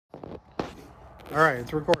All right,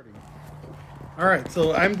 it's recording. All right,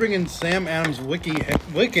 so I'm bringing Sam Adams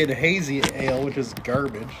Wicked Hazy Ale, which is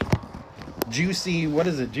garbage. Juicy, what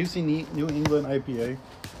is it? Juicy New England IPA.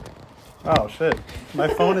 Oh shit, my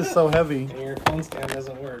phone is so heavy. And your phone stand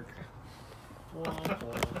doesn't work.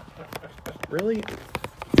 Really?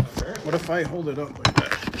 What if I hold it up like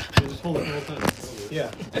that? Just hold it the whole time.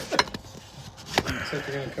 Yeah. Except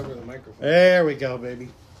you're gonna cover the microphone. There we go, baby.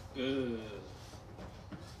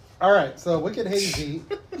 All right, so Wicked Hazy.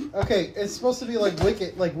 Okay, it's supposed to be like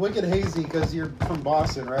Wicked Hazy because you're from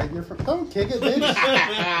Boston, right? You're from. Don't kick it,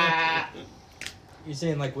 bitch. You're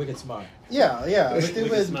saying like Wicked Smart. Yeah.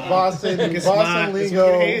 Stupid Boston It's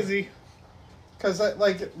lingo. hazy. Because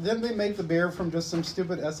didn't they make the beer from just some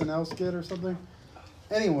stupid SNL skit or something?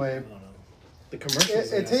 Anyway, The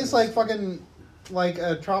commercials. it tastes like fucking like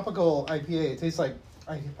a tropical IPA. It tastes like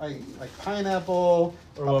pineapple,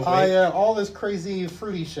 Or what papaya, all this crazy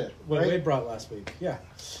fruity shit. What Right? Wade brought last week. Yeah.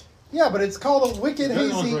 Yeah, but it's called a Wicked I'll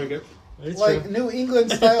drink Hazy, it. It's like true. New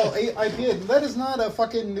England style IPA. That is not a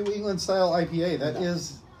fucking New England style IPA.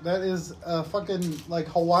 That is a fucking like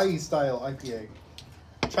Hawaii style IPA.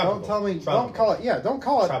 Tropical. Don't tell me. Tropical. Don't call it. Yeah, don't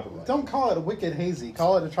call it. Tropical. Don't call it a Wicked Hazy.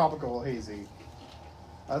 Call it a tropical hazy.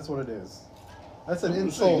 That's what it is. That's an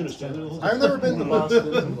insult. I've never been to Boston. Some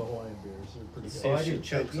of the Hawaiian beers are pretty good. Oh, I do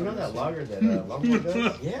choke. You know that lager that Longhorn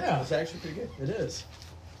does? Yeah, It's actually pretty good. it is.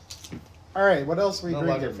 All right, what else are we I'm a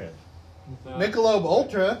lager drinking? fan. Michelob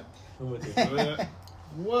Ultra. I'm with you. Oh, yeah.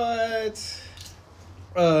 What?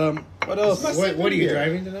 What else? What are you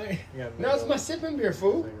driving tonight? Yeah, No, it's my sipping beer,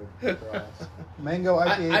 fool. Mango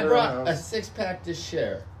IPA. I or, brought a 6-pack to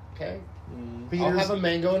share, okay? I'll Peter's have a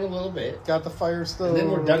mango in a little bit. got the fire stove. And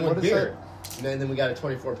then we're done What with is beer. And then we got a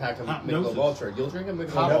 24-pack of Hot Michelob noses. Ultra. You'll drink a that?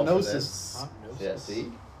 Michelob Ultra then. Hypnosis. Yeah,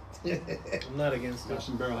 see? I'm not against it. Got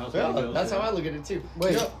some barrel house. Well, mangoes. that's how I look at it, too.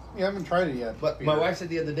 Wait, You know, you haven't tried it yet. but my wife said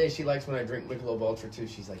the other day she likes when I drink Michelob Ultra, too.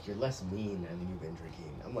 She's like, you're less mean than you've been drinking.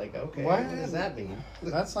 I'm like, okay, What? what does that mean?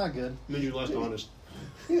 That's not good. Made you less honest.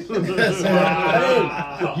 You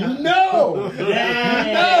know!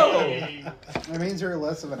 It means you're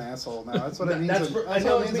less of an asshole now. That's what it means. That's in- I That's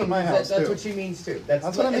know what it means in my house That's too. what she means too. That's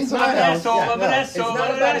what it means it's in not my that- house. It's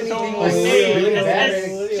not about anything like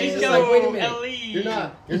She's It's go like, wait a minute. Ellie.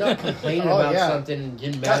 You're not complaining Oh, about yeah. something and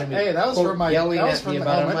getting mad at me. Hey, that was quote, from my- yelling that was at me from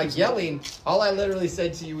about it. I'm elementary like school. yelling. All I literally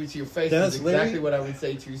said to you to your face Dennis is exactly Leary? what I would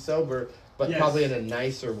say to you sober, but Yes. probably in a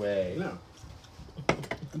nicer way. Yeah.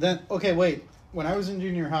 Then okay, wait. When I was in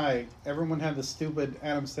junior high, everyone had the stupid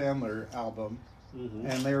Adam Sandler album, Mm-hmm.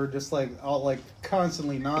 and they were just like all like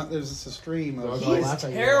constantly not. There's just a stream of He's like,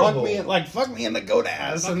 laughing. fuck me in the goat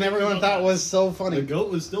ass, and everyone thought it was so The funny. goat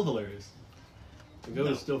was still hilarious. The goat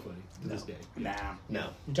is still funny to this day. Nah, No.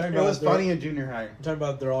 You're talking it about was funny in junior high. You're talking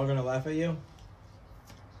about they're all gonna laugh at you.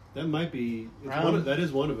 That might be. That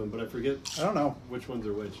is one of them, but I forget I don't know. which ones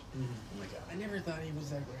are which. Oh my god, I never thought he was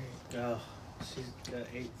that great. Oh, she's got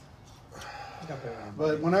 8.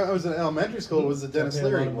 But when I was in elementary school, it was the Dennis Pay a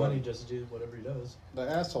lot Leary of money one, just to do whatever he does. the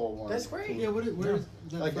asshole one. That's great. Yeah, where is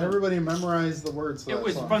that Like from? everybody memorized the words. To It that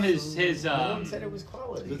was song. from his No one said it was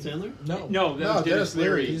quality. Is it Sandler? No, No, that No, was Dennis Dennis Leary.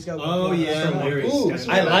 Leary. He's got Oh, yeah, Larry. Ooh,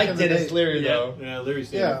 Gotcha. I back like in the Dennis day. Leary Yeah. though. Yeah, Larry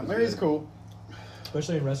Sandler. Yeah, was Larry's good. cool.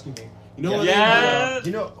 especially in Rescue Me. You know what? Yeah.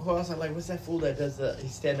 You know who else I like? What's that fool that does the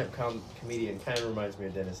he's stand-up comedian? Kind of reminds me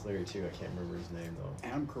of Dennis Leary too. I can't remember his name though.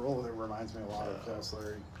 Adam Carolla reminds me a lot of Dennis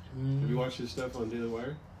Leary. Have you watched his stuff on Daily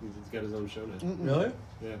Wire? He's got his own show now. Mm-mm. Really?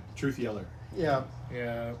 Yeah, Truth Yeller. Yeah,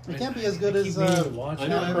 Yeah. it can't be as good as I know, I Adam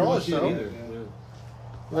haven't Carolla watched it show. either. Yeah.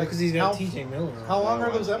 Well, because he's got TJ Miller. How long I are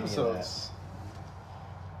don't those watch any of episodes?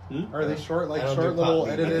 Hmm? Are they short, like I don't short do little pop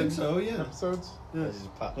music. I edited think so, yeah. episodes? Yeah. This is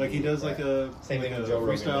pop Like he media does crap. like a Same like thing a with Joe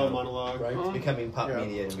Rogan freestyle now. monologue. Right? It's becoming pop Yeah.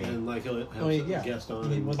 media to me. And like he'll have Oh, yeah. a guest on. I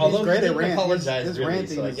mean, Although He's great he at didn't rant. apologize His really,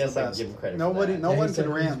 ranting so I is guess the I can best. give him credit. Nobody, for that. no one he's can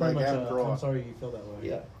he's rant pretty like much, Adam Carolla. I'm sorry you feel that way.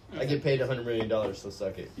 Yeah, I get paid $100 million, so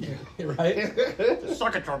suck it. Right?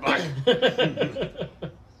 Suck it, Trebek.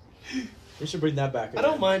 They should bring that back. I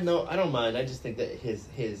don't mind though. I don't mind. I just think that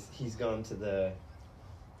he's gone to the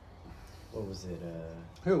what was it?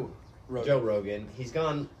 Who? Joe Rogan. He's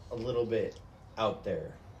gone a little bit out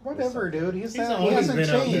there. Whatever, dude. He always hasn't been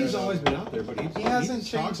out there. He's changed. always been out there, but He hasn't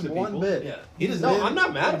he talks changed to one people. bit. Yeah. He doesn't. No, I'm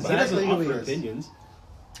not mad He about doesn't Exactly who he offer is. opinions.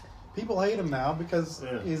 People hate him now because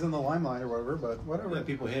Yeah. he's in the limelight or whatever, but whatever. Yeah,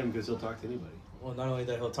 people hate him because he'll talk to anybody. Well, not only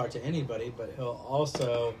that he'll talk to anybody, but he'll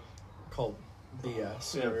also call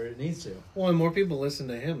BS Yeah. where it needs to. Well, and more people listen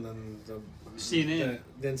to him than CNN.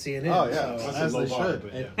 Than CNN. Oh, yeah. So, That's As a low they bar, should.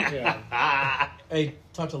 but yeah. yeah. Hey,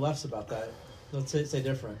 talk to lefts about that. Let's say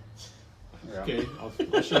different. Yeah. Okay,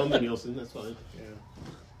 I'll show him the Nielsen. That's fine. Yeah.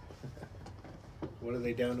 What are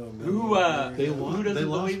they down to? Who They who lost. doesn't They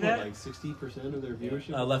lost believe what, that? like 60% of their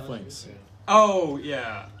viewership. Left wings. Oh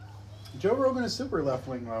yeah. Joe Rogan is super left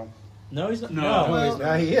wing though. No, he's not. No. No. Well,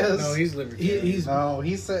 yeah, he is. No, he's libertarian. He's No,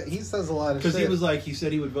 he says a lot of shit. because he was like he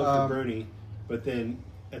said he would vote Um, for Bernie, but then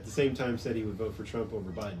at the same time said he would vote for Trump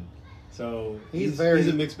over Biden. So He's he's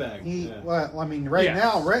a mixed bag. He, Yeah. well, I mean, right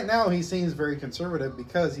Yes. now he seems very conservative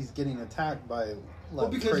because he's getting attacked by Well,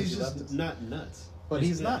 because crazy he's just leftists. not nuts. But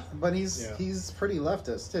he's Yeah. not. But he's Yeah. he's pretty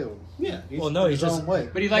leftist too. Yeah. Well, no, he's His just own way.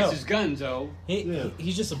 But he likes No. his guns though.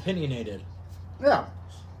 he's just opinionated. Yeah.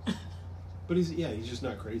 But he's just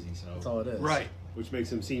not crazy. So That's all it is. Right. which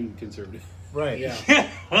makes him seem conservative. Right. Yeah.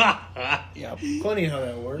 Yeah. Funny how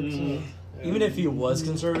that works. Mhm. Yeah. Even if he was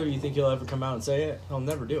conservative, you think he'll ever come out and say it? He'll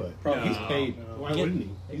never do it. Probably he's No. paid. No. Why Yeah. wouldn't he?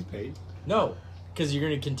 He's paid. No, because you're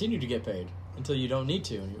going to continue to get paid until you don't need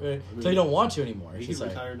to, until you don't want to anymore. I He should could say.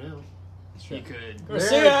 retire now. He could.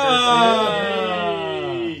 Garcia!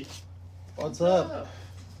 What's up?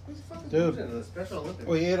 Dude. The Special Olympics.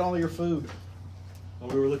 We ate all your food. Oh,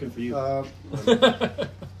 we were looking for you.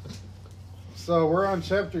 So we're on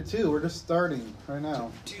chapter 2. We're just starting right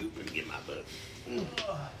now. Dude, let me get my book.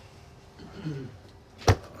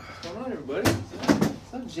 What's going on, everybody?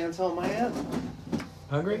 What's up, gentle man?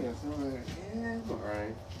 Hungry? Yeah, I'm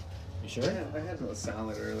alright. You sure? I had a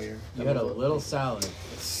salad earlier. You had a little salad.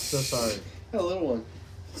 So sorry. A little one.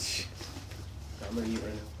 I'm gonna eat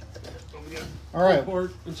right now. All right.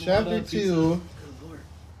 Pork, Chapter enchilada, 2,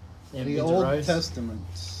 And the pizza Old rice. Testament.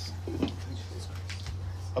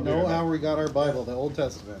 I'll be Know right back. how we got our Bible, the Old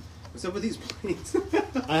Testament. What's up with these plates?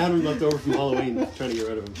 I had them left over from Halloween, trying to get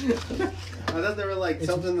rid of them. I thought they were like It's-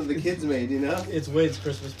 something that the kids made, you know? It's Wade's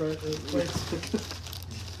Christmas plates.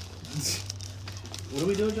 What are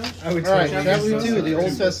we doing, Josh? I would All right, tell you chapter this. 2, the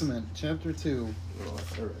Old Testament. Chapter 2.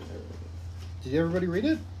 Did everybody read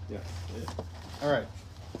it? Yeah. All right.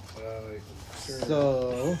 Sure.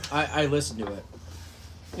 So, I listened to it.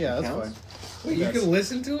 yeah, that's Counts? fine. Wait, you can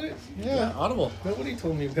listen to it? Yeah. Audible. Nobody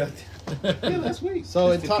told me about that. Yeah, last week.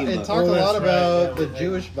 So It's it 15 talked bucks. a Oh, lot that's right. about Yeah, the we-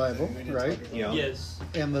 Jewish Bible, we did right? talk about Yeah. Yes.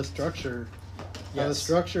 And the structure. How the Yes.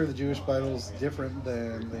 structure of the Jewish Bible is different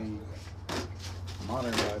than the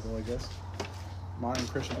modern Bible, I guess. Modern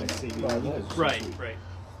Christian Bible. Right. Right.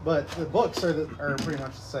 But the books are pretty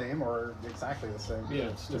much the same, or exactly the same. Yeah,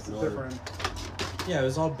 it's just different order. different. Yeah, it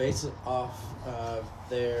was all based off of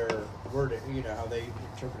their word, how they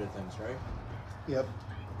interpreted things, right? Yep.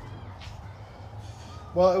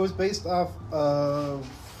 Well, it was based off of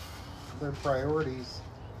their priorities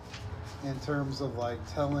in terms of like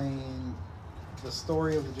telling the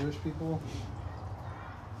story of the Jewish people.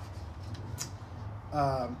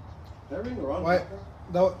 Everything wrong? Why?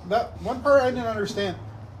 No, that one part I didn't understand.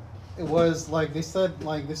 It was like they said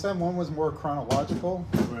one was more chronological,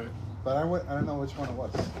 Right. but I don't know which one it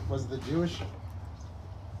was. Was it the Jewish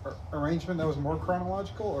arrangement that was more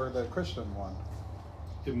chronological, or the Christian one?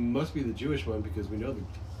 It must be the Jewish one because we know the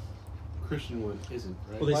Christian one isn't,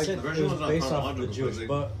 right? Well, they Like- said The it version was was not based off of the chronological, Jewish but they-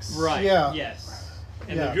 books. Right. Yeah. Yes.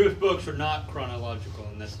 And Yeah. the Jewish books are not chronological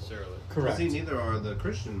necessarily. Correct. See, neither are the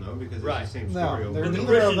Christian though, because Right. it's the same No, story. they're over the and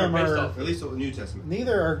neither over. of them Christian are based are. off- At least the New Testament.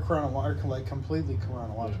 Neither are chronological, like completely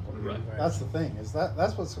chronological. Right. That's the thing. Is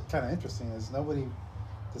that's what's kind of interesting is nobody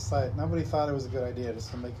thought it was a good idea just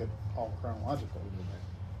to make it all chronological,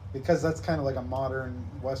 because that's kind of like a modern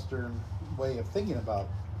Western way of thinking about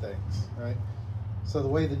things, right? So the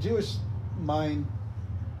way the Jewish mind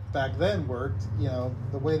back then worked,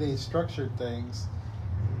 the way they structured things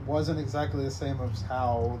wasn't exactly the same as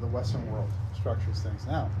how the Western world structures things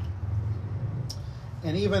now.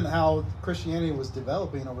 And even how Christianity was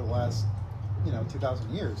developing over the last, 2,000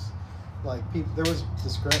 years. Like, there was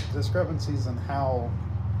discrepancies in how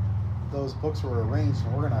those books were arranged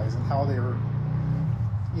and organized, and how they were,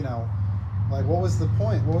 like, what was the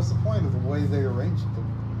point? What was the point of the way they arranged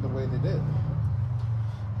it, the way they did?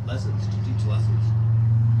 Lessons to teach lessons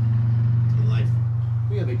in life.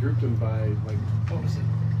 Yeah, they grouped them by what was it?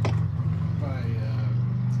 By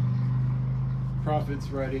prophets'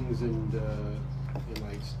 writings and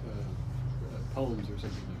poems or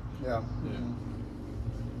something like Yeah. that. Yeah.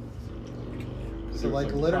 So, There was, like,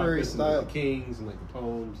 the literary prophets and, style. the kings and the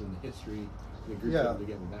poems and the history. They grouped Yeah. them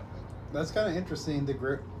together that way. That's kind of interesting to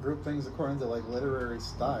group things according to, like, literary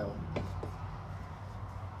style.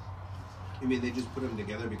 You mean they just put them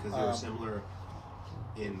together because they were Um, similar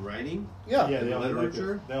in writing? Yeah. Yeah, they the all had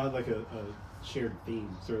literature? they all had like a shared theme.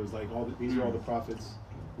 So it was like these are all the prophets.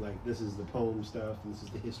 Like, this is the poem stuff, and this is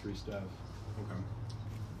the history stuff. Okay.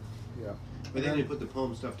 Yeah. But then they put the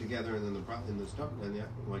poem stuff together, and then the stuff, and they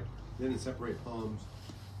didn't separate poems,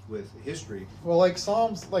 with history. Well, like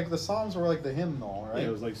Psalms, like the Psalms were like the hymnal, right? Yeah,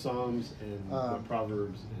 it was like Psalms and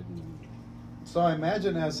Proverbs and So I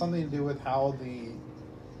imagine it has something to do with how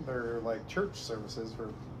their like church services, for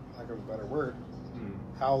lack of a better word,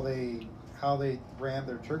 how they ran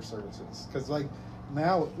their church services. Because like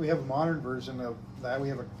now we have a modern version of that. We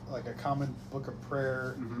have a common book of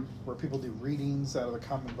prayer where people do readings out of the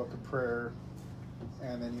common book of prayer,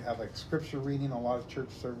 and then you have like scripture reading in a lot of church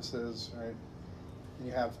services, right? And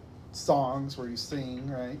you have songs where you sing,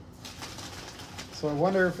 right? So I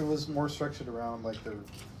wonder if it was more structured around like their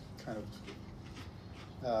kind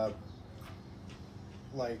of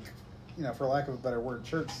like, you know, for lack of a better word,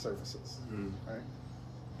 church services, right?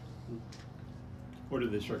 or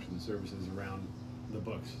did they structure the services around the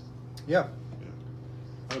books? Yeah.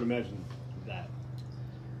 I would imagine that,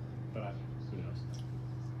 but who knows?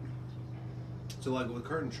 So, like with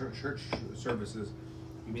current church services,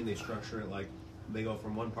 you mean they structure it like they go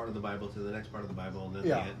from one part of the Bible to the next part of the Bible, and then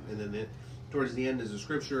Yeah. towards the end is a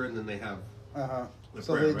scripture, and then they have the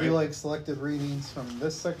So prayer, they do right? like selected readings from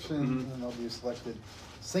this section, and they'll do selected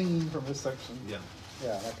singing from this section. Yeah,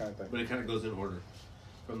 Yeah, that kind of thing. but it kind of goes in order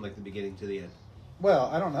from like the beginning to the end. Well,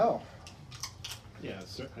 I don't know. Yeah, I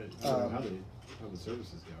don't know how the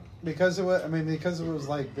services go. Because it was, because it was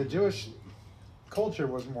like the Jewish culture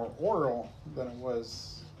was more oral than it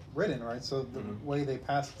was written, right? So the way they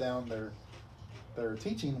passed down their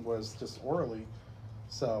teaching was just orally.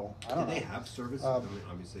 So I don't know. Did they have services? I mean,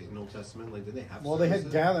 obviously, in Old Testament, like did they have? Well,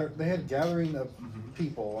 services? they had gathering of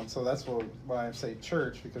people, and so that's why I say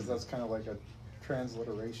church, because that's kind of like a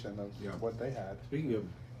transliteration of what they had. Speaking of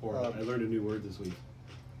oral, I learned a new word this week.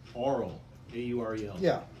 Oral. A-U-R-E-L.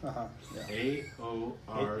 Yeah.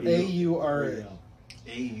 A-O-R. A-U-R-A.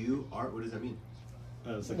 A-U-R. What does that mean?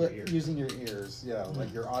 It's like your ear. Using your ears,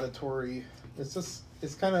 like your auditory.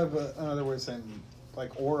 It's kind of another way of saying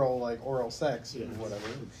like oral sex or whatever.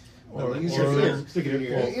 Or use your ears. Stick it in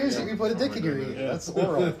your ear. Ears, you put a dick in your ear. That's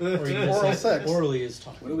oral. Or you can Oral say sex. orally is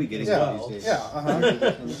talking. What are we getting Yeah, at these days?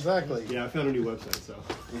 yeah, exactly. Yeah, I found a new website, so.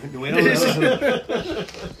 We don't know.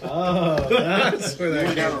 Oh, that's where that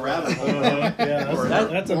Went down a came rabbit hole. Yeah,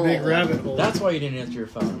 that's a big rabbit hole. That's why you didn't answer your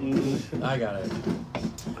phone. I got it.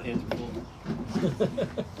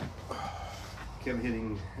 Kept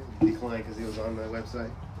hitting decline because he was on the website.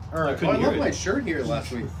 All right. Oh, I love my shirt here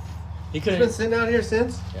last week. He It's been couldn't. sitting out here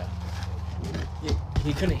since. Yeah.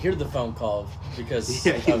 He couldn't hear the phone call because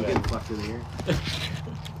Yeah, of you it. get fucked in here.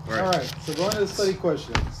 All right. So going to the study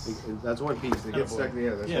questions. That's one piece. They get stuck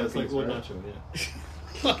together. That's Yeah, one it's like piece, one right? nacho,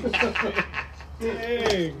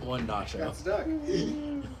 yeah. One nacho. Got stuck.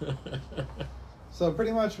 So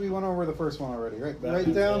pretty much we went over the first one already, right? That Write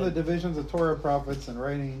is down it. the divisions of Torah, prophets, and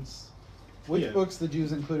writings. Which Yeah. books the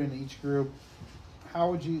Jews include in each group? How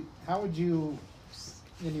would you,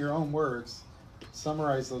 in your own words,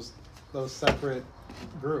 summarize those separate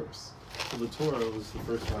groups? So the Torah was the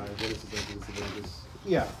first five. Genesis, Exodus, Leviticus.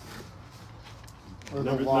 Yeah. Or the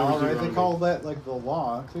Numbers, law, right? They Deuteronomy. call that like the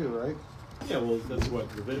law too, right? Yeah, well, that's what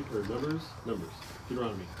Leviticus or Numbers,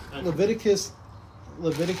 Deuteronomy. Leviticus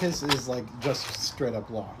is like just straight up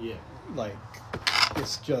law. Yeah. Like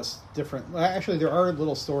it's just different. Well, actually, there are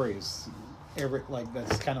little stories,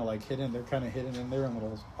 that's kind of like hidden. They're kind of hidden in there in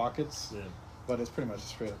little pockets, Yeah. but it's pretty much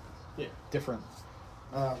straight up Yeah. different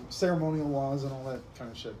ceremonial laws and all that kind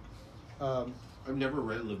of shit. I've never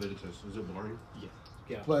read Leviticus. Was it boring? Yeah.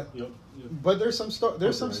 Yeah. But- Yep. But there's some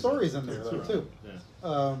Authorizing. stories in there though too.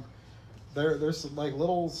 Yeah. There's like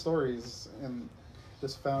little stories and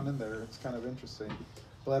just found in there. It's kind of interesting.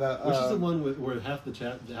 But Which is the one where half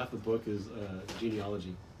the book is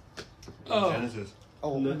genealogy. Oh. Genesis.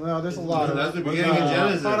 Oh No, no, there's a lot of that's the beginning of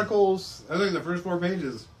Genesis. Chronicles. I think the first 4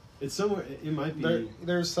 pages. It's somewhere. It might be.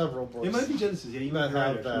 There's several books. It might be Genesis. Yeah, you might that be right,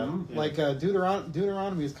 have actually. that. Mhm. Yeah. Like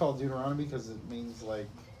Deuteronomy is called Deuteronomy because it means like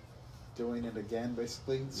doing it again,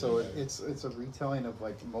 basically. So Yeah. it's a retelling of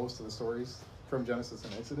like most of the stories from Genesis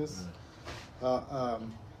and Exodus.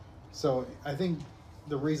 So I think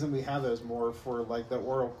the reason we have those more for like the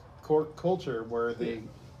oral culture where they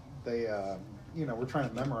we're trying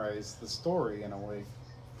to memorize the story in a way.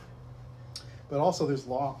 But also there's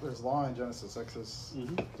law in Genesis, Exodus,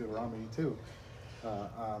 Deuteronomy too.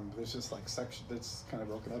 There's just like section that's kind of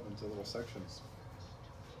broken up into little sections.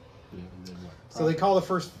 Yeah, and then what? So they call the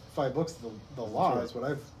first 5 books the law, Sure. is what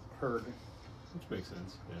I've heard. Which makes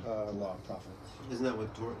sense. Yeah. Law and prophet. Isn't that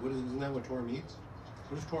what Torah? Isn't that what Torah means?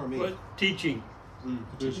 What does Torah mean? What? Teaching.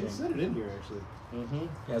 You said it in here actually. Mm-hmm.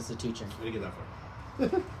 That's the teaching. I didn't get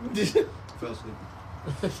that far. Fell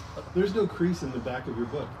asleep. There's no crease in the back of your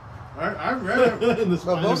book. I read it in the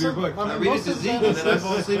spine most of your of- book. I mean, I read it most to of Zeke, and then I Genesis-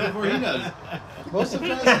 fall asleep before he does. Most of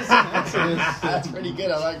Genesis and Exodus That's pretty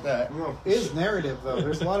good. I like that. is narrative, though.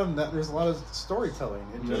 There's a lot of storytelling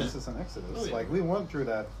in Genesis and Exodus. Oh, yeah. Like we went through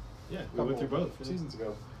that Yeah, we went through both. seasons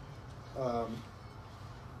ago,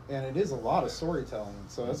 and it is a lot of storytelling.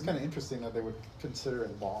 So that's kind of interesting that they would consider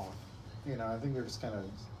it law. You know, I think they're just kind of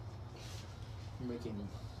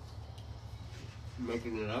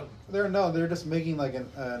Making it up. they're just making like an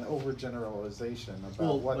overgeneralization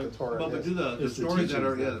about what the Torah But is. do the It's the stories that teachings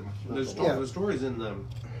are that- not the law. the stories in the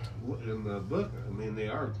book. I mean, they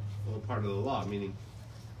are all part of the law. Meaning,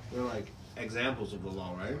 they're like examples of the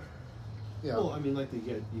law, right? Yeah. Well, I mean, like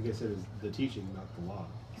you guys said, is the teaching, not the law.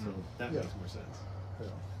 So that Yeah. makes more sense. Yeah.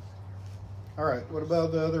 All right. What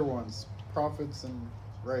about the other ones? Prophets and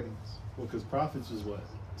writings. Well, because prophets was what?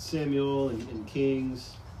 Samuel and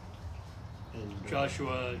Kings. And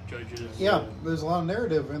Joshua, Judges. Yeah, there's a lot of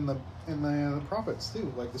narrative in the prophets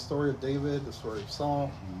too, like the story of David, the story of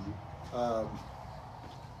Saul.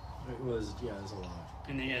 It was a lot.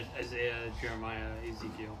 And then he had Isaiah, Jeremiah,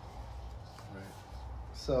 Ezekiel. Right.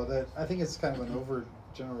 So that I think it's kind of an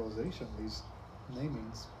overgeneralization, these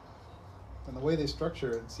namings, and the way they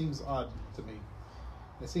structure it seems odd to me.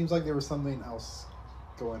 It seems like there was something else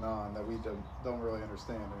going on that we don't really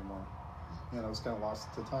understand anymore. You know, it's kind of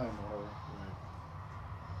lost to time or whatever.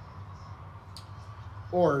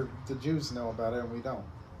 Or the Jews know about it and we don't.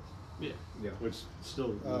 yeah, which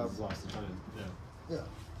still is lost to time. Yeah. Yeah.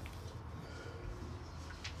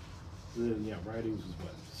 And then writings was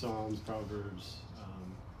what? Psalms, Proverbs.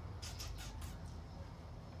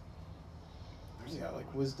 Yeah,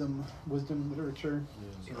 like wisdom literature,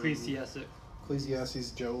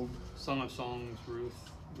 Ecclesiastes, Job. Song of Songs, Ruth,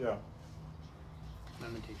 Yeah.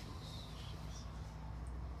 Lamentations.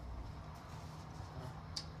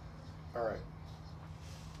 All right.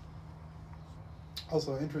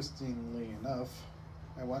 Also, interestingly enough,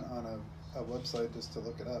 I went on a website just to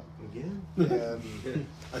look it up, Again? and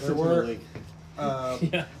I there sent you were the link.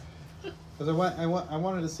 Yeah. because I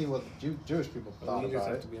wanted to see what Jewish people The thought leaders about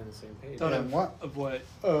have it. to be on the same page. Thought And what of what?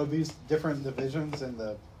 these different divisions in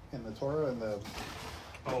the Torah and the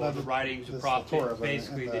Oh, Not the the- writings of this is the prophets. Torah, but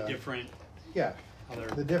Basically, in the the- different. yeah How they're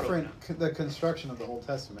the broken up. the construction of the Old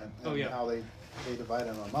Testament and Oh, yeah. how they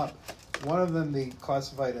divided them up. One of them they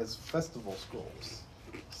classified as festival scrolls.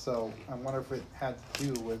 So I wonder if it had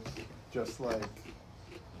to do with just like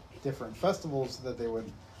different festivals that they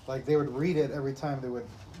would read it every time they would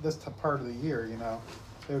part of the year. You know,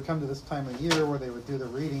 they would come to this time of year where they would do the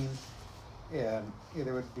reading, and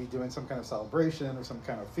they would be doing some kind of celebration or some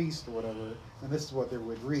kind of feast or whatever. And this is what they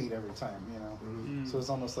would read every time. You know, Mm. so it's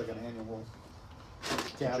almost like an annual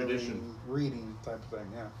gathering, Tradition. reading type of thing.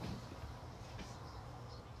 Yeah.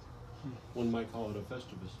 One might call it a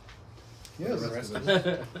festivus. Yes. The rest of us.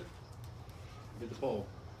 Get the poll.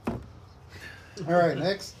 All right,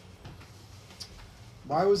 next.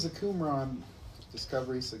 Why was the Qumran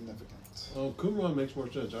discovery significant? Oh, Qumran makes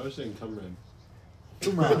more sense. I was saying Qumran.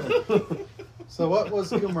 Qumran. So what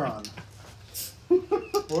was Qumran?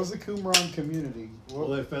 What was the Qumran community? What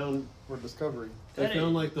Well, they found discovery?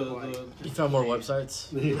 like the You found more websites?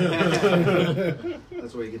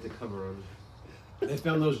 That's where you get the cover on. they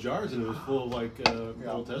found those jars and it was full of like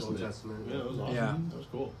Old Testament. Old Testament. Yeah, it was awesome. Yeah. That was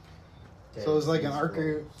cool. So it was like an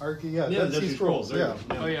Dead Sea Scrolls. There Yeah. you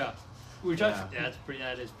go. Oh yeah. We touched. Yeah, that's pretty.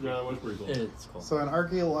 That is. Pretty No, that was pretty cool. It's cool. So an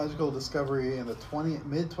archaeological discovery in the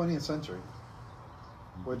mid 20th century,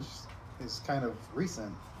 which is kind of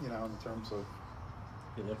recent, you know, in terms of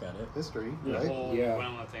If you look at it. history, Yeah. right? The whole Yeah.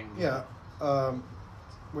 Wella thing. Yeah,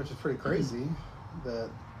 which is pretty crazy that,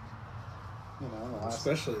 you know, in the last,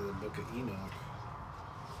 Especially the Book of Enoch.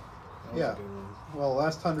 That was Yeah. a good one. well,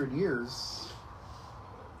 last 100 years,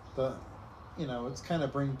 it's kind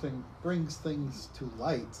of brings things to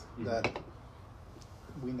light that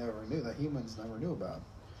we never knew, that humans never knew about.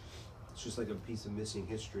 It's just like a piece of missing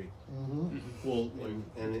history. Mm-hmm. Well, like,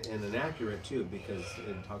 And inaccurate too, because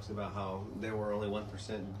it talks about how there were only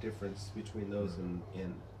 1% difference between those and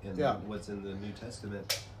Yeah. what's in the New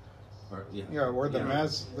Testament. Or, Yeah, or the Yeah.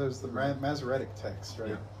 there's the Masoretic text, right?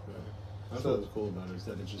 Yeah. that's So- what was cool about it is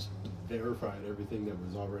that it just verified everything that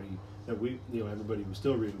was already that everybody was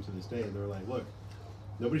still reading to this day, and they're like, look,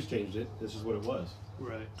 nobody's changed it. This is what it was.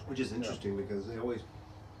 Right. Which is interesting because they always,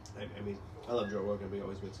 I mean, I love Joe Rogan, but he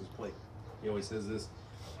always makes this point. He always says this,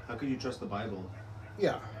 how could you trust the Bible?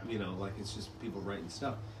 Yeah. You know, like it's just people writing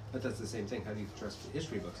stuff. But that's the same thing. How do you trust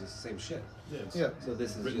history books? It's the same shit. Yeah. It's Yeah. So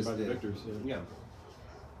this is Written just by the victors. Yeah.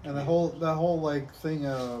 Yeah. And the whole like thing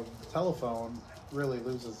of telephone really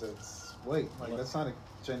loses its wait, like that's not a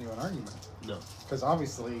genuine argument. No, Because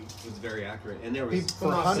obviously, it was very accurate, and there was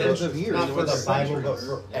People for hundreds of years, Not for the for Bible, but centuries.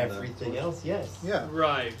 for everything else, yes. yeah.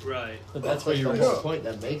 Right. But that's where your whole point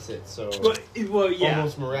that makes it so Well, yeah.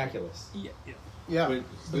 almost miraculous. Yeah. Yeah. Wait,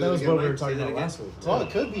 But that was again, what we were Mike, say talking that about again? last week. Well, it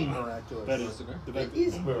could be miraculous. That is the It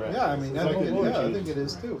is miraculous. Yeah, I mean, I think, I think it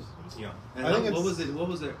is too. Yeah. And I think what it's- was it? What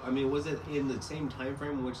was it? I mean, was it in the same time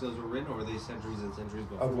frame in which those were written, or were they centuries and centuries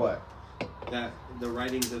before? Of what? That the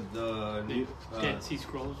writings of the new Dead Sea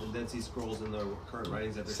Scrolls. the Dead Sea Scrolls and the current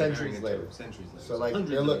writings that they're Centuries comparing it to. later. Centuries later. So like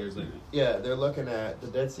hundreds they're of years later. Yeah, they're looking at the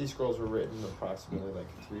Dead Sea Scrolls were written approximately like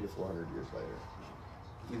 300 to 400 years later.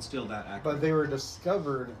 It's still that accurate. But they were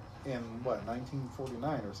discovered in what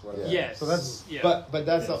 1949 or so. Yeah. Yes. So that's yeah. But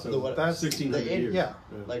that's Yeah, not so the what that's 1600 the- years. yeah.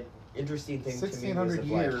 like interesting thing to me was 1600 of,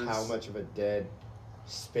 like years. how much of a dead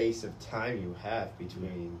space of time you have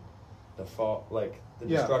between the fall, like the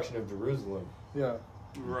Yeah. destruction of Jerusalem yeah.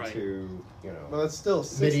 right. to But that's still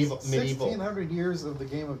Medieval- 1600 years of the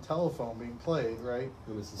game of telephone being played, right?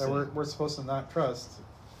 it was the That same. we're supposed to not trust.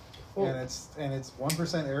 Well- and it's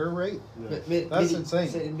 1% error rate. Yeah. That's insane.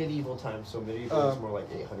 Say in medieval times, so medieval is more like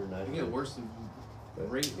 800, I 900. get worse than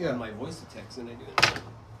rate Yeah. on my voice to text than I do.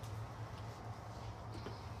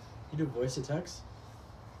 You do voice to text?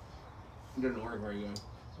 It doesn't work very good.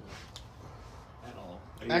 At all.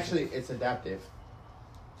 Actually, it's adaptive.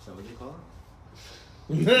 Is that what they call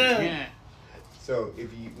Yeah. So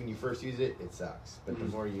if you when you first use it, it sucks. But Mm-hmm.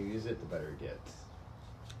 the more you use it, the better it gets.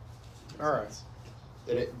 All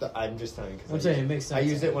right. I'm just telling you. 'Cause I'm I saying use it makes sense. I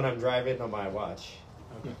use it when I'm driving on my watch.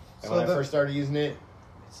 Okay. And So when I the- first started using it, it?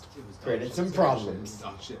 It was dog created shit. some It's problems.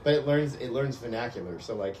 dog shit. but it learns vernacular.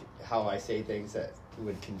 So like how I say things that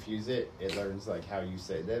would confuse it, it learns like how you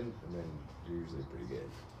say them, and then you're usually pretty good.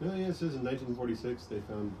 No, yeah, it says in 1946 they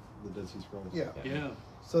found the Dead Sea Scrolls. Yeah. Yeah.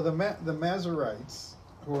 So the Masoretes,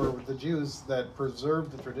 who are the Jews that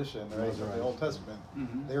preserved the tradition, right, of the Masoretes. Old Testament,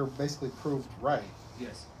 Mhm. they were basically proved right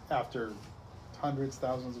Yes. after hundreds,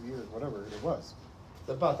 thousands of years, whatever it was. It's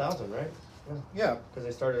about 1,000, right? Yeah. Because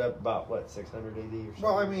they started up about what 600 AD or something.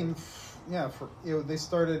 Well, I mean, yeah. They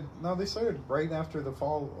started right after the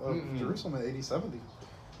fall of Mm-mm. Jerusalem in AD 70.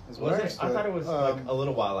 Is was what it? I understood. thought it was like a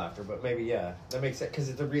little while after, but maybe that makes sense because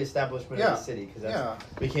it's a reestablishment Yeah. of the city because Yeah.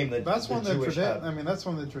 became the That's the when the Jewish tradition. hub. I mean, that's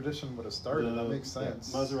when the tradition would have started. That makes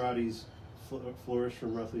sense. Maseratis flourished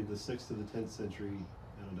from roughly the 6th to the 10th century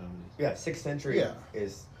Anno Domini. Yeah, 6th century Yeah.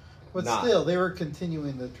 is But not. still, they were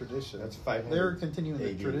continuing the tradition. That's 500 They were continuing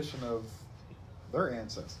AD. the tradition of their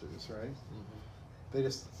ancestors, right? They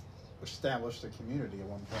just established a community at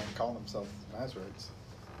one point, calling themselves Masoretes.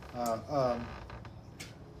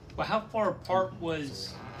 Well, how far apart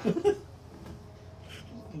was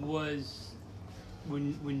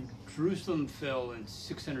when Jerusalem fell in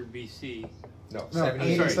 600 BC? No, No, 70,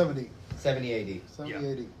 80, sorry. 70, 70 AD. 70,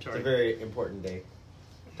 Yeah. 80. It's a Sorry. very important day.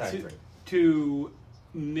 Time To, frame. to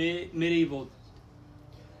medieval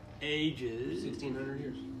ages. 1600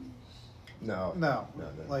 years. No. No, No.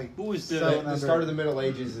 like What was the- The 700. start of the Middle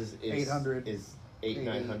Ages is 800,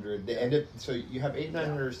 900. The end of so you have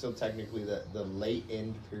 900 is still technically the late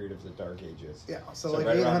end period of the Dark Ages. Yeah, so So like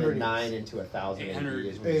right around 800 9 into 1,000 AD 800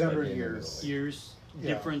 is when you start 800 getting the years. Middle Ages. Years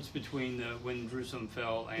Yeah. difference between the when Jerusalem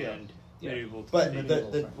fell and Yeah. medieval. But Medieval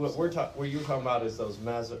the times. what you were talking about is those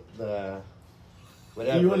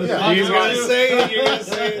whatever. You wanna- Yeah. He's gonna say it. You're gonna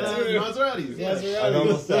say Maseratis. I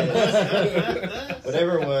almost said it.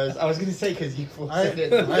 Whatever it was, I was gonna say because you said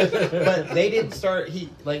it, but they didn't start. He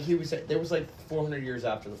was there was like 400 years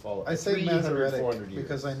after the fall. I say 300, Masoretic 400 years.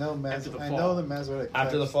 because I know After the I fall. know the Masoretic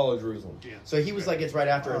After the text. fall of Jerusalem. Yeah. So he was like, it's right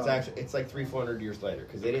after. It's Oh. actually, it's like 300-400 years later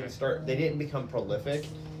because they didn't Okay. start. They didn't become prolific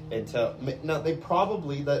until. No, they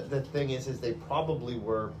probably. The thing is they probably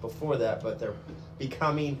were before that, but they're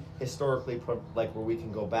becoming historically like where we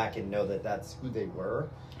can go back and know that that's who they were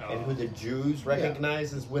and who the Jews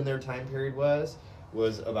recognized as when their time period was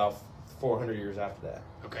about 400 years after that.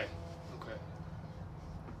 Okay.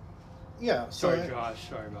 Yeah. So Sorry, Josh.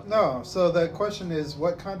 Sorry about that. No. So the question is,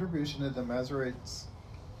 what contribution did the Masoretes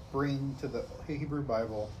bring to the Hebrew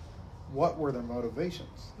Bible? What were their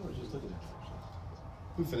motivations? I was just looking at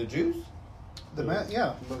Who for the Jews? Yeah. Maseratis.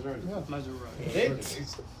 Yeah. Masoretic. They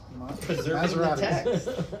preserving the Maseratis. text.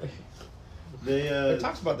 They It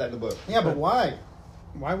talks about that in the book. Yeah, but why?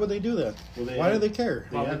 Why would they do that? Well, they Why do had- they care?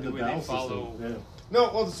 they had Probably the the way they vowel follow- system. Yeah. No,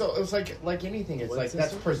 well, so it was like anything. It's What like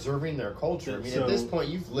that's system? preserving their culture. I mean, So- at this point,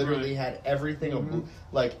 you've literally Right. had everything.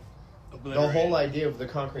 Like the Obliterated. whole idea of the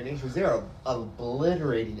conquering nations, they are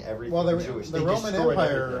obliterating everything Well, Jewish. the They Roman destroyed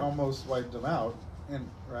Empire everything. almost wiped them out,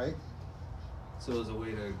 right? So it was a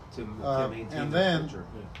way to Um, maintain and their then- culture.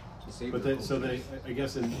 the Savior But then, so culture. I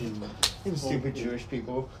guess in Stupid Jewish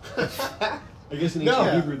people. I guess in ancient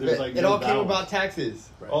No, Hebrew, there's like it no all came vowels. about taxes.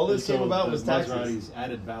 Right. All And this came so about the was taxes. Maseratis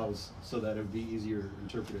added vowels so that it would be easier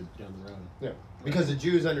interpreted down the road. Yeah, because the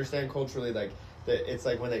Jews understand culturally, like that it's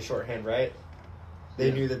like when they shorthand write, they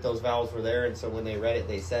Yeah. knew that those vowels were there, and so when they read it,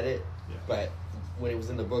 they said it. Yeah. But when it was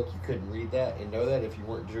in the book, you couldn't read that and know that if you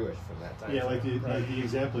weren't Jewish from that time. Yeah, like the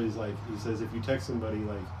example is like he says if you text somebody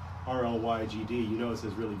like RLYGD, you know it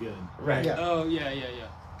says really good. right. Yeah. Oh yeah.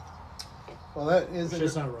 Well, that is. It's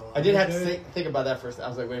just not rolling. I did have to think about that first. I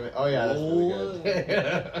was like, wait a minute. Oh yeah, that's really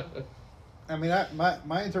good. I mean,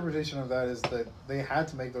 my interpretation of that is that they had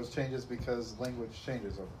to make those changes because language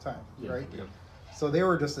changes over time, Yeah. right? Yeah. So they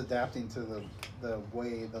were just adapting to the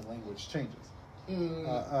way the language changes.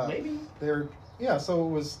 Maybe. Yeah, so it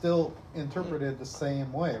was still interpreted the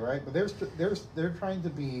same way, right? But they're trying to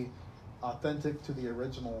be authentic to the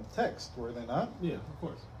original text, were they not? Yeah, of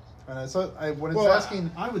course. And so when it's Well,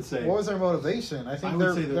 asking I would say what was their motivation, I think I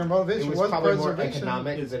would say that their It motivation was was probably more preservation.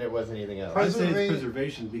 economic than it was anything else. I'd say preserva- it's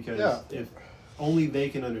preservation because Yeah. if only they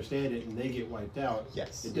can understand it and they get wiped out,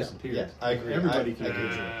 Yes. it Yeah. disappears. Yeah, I agree. Everybody I can agree.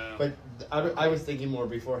 agree. But I was thinking more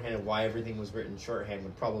beforehand why everything was written shorthand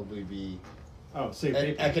would probably be Oh, save an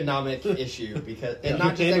paper. economic issue because Yeah. and not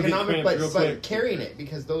just It'll get economic cramped but real quick. carrying it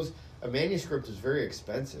because a manuscript is very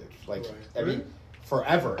expensive. Like Right. I mean,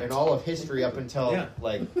 forever in all of history up until Yeah.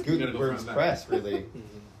 like gotta go Gutenberg's front and back. press, really.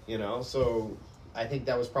 You know, so I think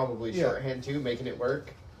that was probably Yeah. shorthand too, making it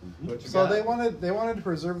work. What you So got? they wanted to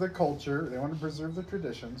preserve the culture, they wanted to preserve the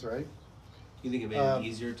traditions, right? You think it made it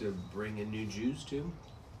easier to bring in new Jews too?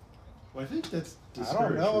 Well, I think that's. I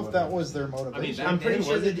don't know if that was their I mean, motivation. back I'm pretty then,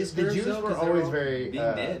 sure was it the discouraged, Jews though, were 'cause they always all very being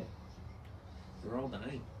dead. They're all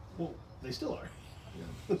dying. Well, they still are. Yeah,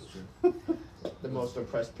 that's true. the most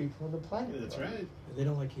oppressed people on the planet. That's bro. right. They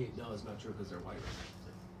don't like heat. No, it's not true because they're white.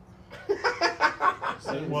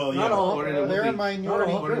 Well, Not yeah. all. According to They're a Whoopi-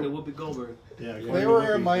 minority According to group. Whoopi Goldberg. Yeah, They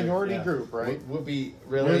were a minority group, right? Would be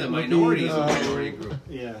They're really the minority of uh, the minority group.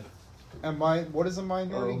 Yeah. And what is a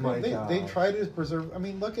minority Oh group? my They God. try to preserve. I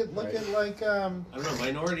mean, look at like I don't know.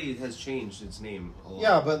 Minority has changed its name a lot.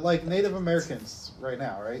 yeah, but like Native Americans right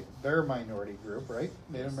now, right? They're a minority group, right?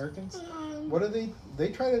 Native Americans. What do they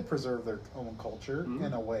try to preserve their own culture Mhm.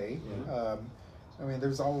 in a way. Yeah. I mean,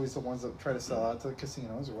 there's always the ones that try to sell out to the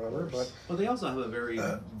casinos or whatever, but Well, they also have a very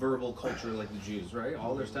verbal culture like the Jews, right?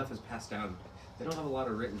 All their stuff is passed down. They don't have a lot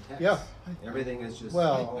of written text. Yeah. Everything is just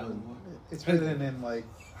well, done. it's written in like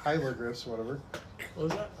hieroglyphs, whatever. What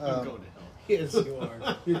was that? Um, Going to hell. Yes, you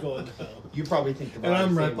are. You're going to hell. You probably think about And it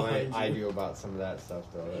I'm the right same way behind I you. do about some of that stuff,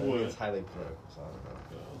 though. I What? think it's highly political, so I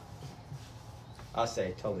don't know. I'll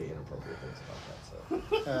say totally inappropriate things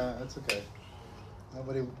about that. So. That's okay.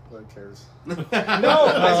 Nobody cares. No,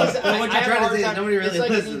 what you're trying to say is nobody really It's like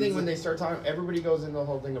listens. anything when they start talking. Everybody goes into the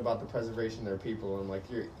whole thing about the preservation of their people, and like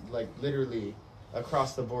you're like literally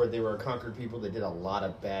across the board, they were a conquered people that did a lot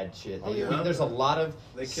of bad shit. Oh, They- yeah. I mean, there's a lot of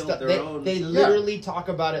They killed stuff- their they, own- They Yeah. literally talk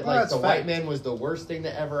about it Well, like that's the white fact. man was the worst thing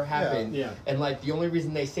that ever happened. Yeah. And like the only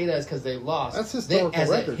reason they say that is because they lost. That's Then, historical as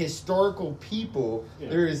record. a historical people, Yeah.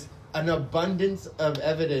 there is an abundance of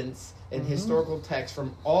evidence and historical text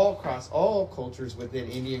from all across all cultures within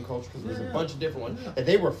Indian culture, because there's a bunch of different ones, that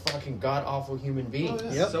they were fucking god awful human beings.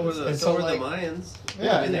 yeah. Yep. So were the, And so so, were like- the Mayans.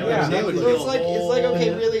 Yeah, I mean, they Yeah, would, they would so kill it's like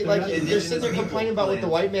okay, really, like not they're indigenous sitting there people complaining about what the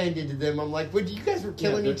plans. white man did to them. I'm like, but you guys were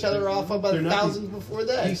killing Yeah, each other off about they're not thousands before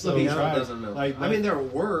that. peace So, loving No, it tribes. doesn't know. Like, I mean, there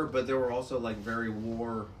were, but there were also like very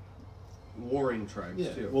warring tribes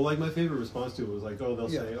Yeah. too. Well, like my favorite response to it was like, oh, they'll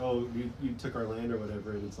Yeah. say, oh, you took our land or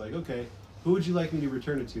whatever, and it's like, okay, who would you like me to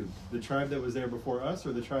return it to? The tribe that was there before us,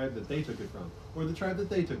 or the tribe that they took it from, or the tribe that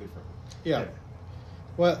they took it from? Yeah.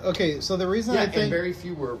 Well, okay. So the reason yeah, I and think very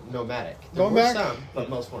few were nomadic. There Going were back- some, but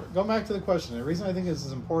most weren't. going back to the question, the reason I think this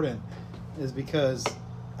is important is because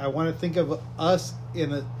I want to think of us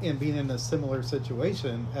in being in a similar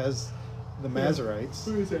situation as the Mazarites,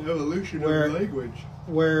 It's an evolution Where- of language.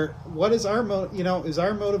 where what is our is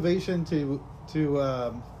our motivation to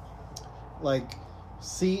like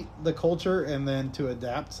see the culture and then to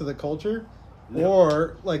adapt to the culture,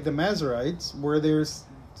 or like the Mazarites where they're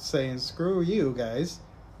saying screw you guys,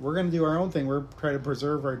 we're going to do our own thing, we're trying to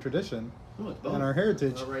preserve our tradition Oh, it's both. and our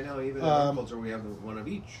heritage. Right now, even in our Um, culture, we have one of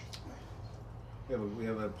each. We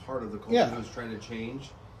have a part of the culture Yeah. who's trying to change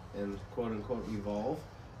and quote unquote evolve,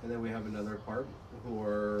 and then we have another part who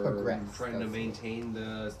are Progress, trying to that's it. maintain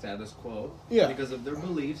the status quo Yeah. because of their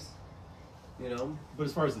beliefs. You know, But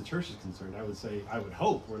as far as the church is concerned, I would say, I would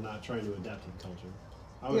hope we're not trying to adapt to the culture.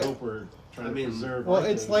 I would Yeah. hope we're trying I to mean, preserve. well, our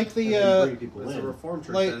it's things like the, and then bring people it's in. a reform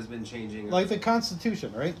church like- that has been changing. Like the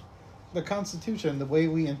Constitution, right? the Constitution, the way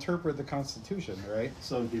we interpret the Constitution, right?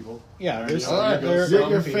 Some people. Yeah, there's All right, there-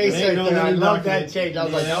 Your face They right don't there. I even love knock that it. change. I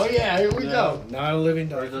was like, Yeah. oh yeah, here we go. Not a living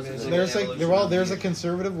Or document. does it- there's Yeah, like there's a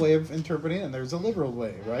conservative way of interpreting it, and there's a liberal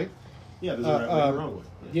way, right? Yeah, there's a right way and a wrong way.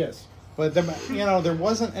 Yeah. Yes, but there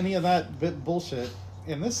wasn't any of that bullshit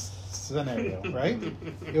in this scenario, right?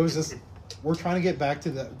 It was just we're trying to get back to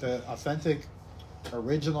the authentic,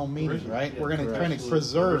 original meaning, Original, right? yeah, we're going to trying to textualist,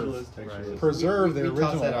 preserve originalist, textualist. preserve the We tossed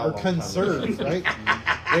original that out a or long time conserve, ago. right?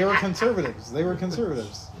 They were conservatives. They were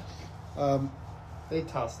conservatives. They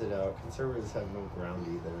tossed it out. Conservatives have no ground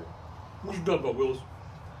either. What you talking about, Wills?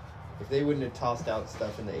 If they wouldn't have tossed out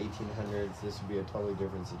stuff in the 1800s, this would be a totally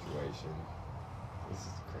different situation. This is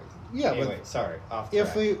crazy. Yeah, anyway, but sorry. Off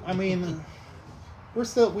if track.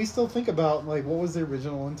 we still think about like what was the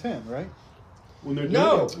original intent, right? When they're doing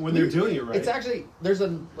No, it, when they're doing it right. It's actually there's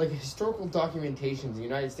a historical documentation. The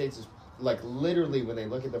United States is like literally when they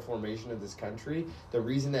look at the formation of this country, the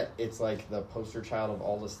reason that it's like the poster child of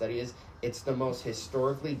all the study is it's the most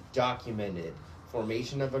historically documented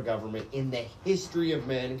formation of a government in the history of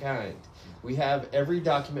mankind. We have every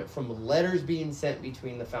document from letters being sent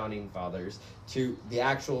between the founding fathers to the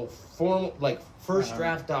actual formal, like first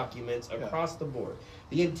draft documents across the board.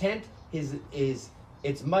 The intent is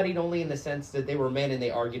it's muddied only in the sense that they were men and they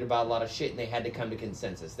argued about a lot of shit and they had to come to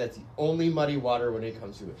consensus. That's the only muddy water when it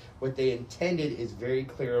comes to it. What they intended is very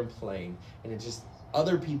clear and plain, and it's just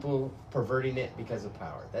other people perverting it because of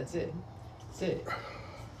power. That's it. That's it.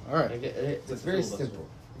 All right. It's very simple.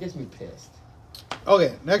 It gets me pissed.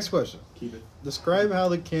 Okay. Next question. Keep it. Describe how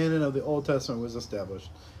the canon of the Old Testament was established.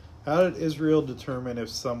 How did Israel determine if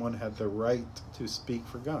someone had the right to speak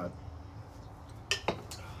for God?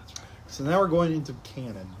 So now we're going into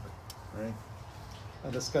canon, right?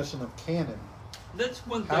 A discussion of canon. That's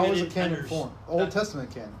one thing How I is a didn't canon formed? Old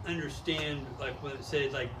Testament canon. understand, like when it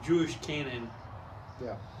says like Jewish canon.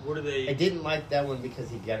 Yeah. What are they? I didn't like that one because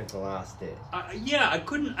he got glossed it. Yeah, I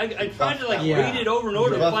couldn't. I tried to like buffed that. read it over and over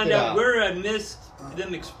to Buffed find it out out. where I missed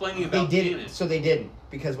them explaining They about didn't. canon. So they didn't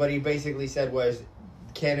because what he basically said was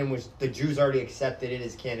canon was the Jews already accepted it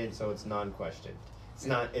as canon, so it's non-questioned. It's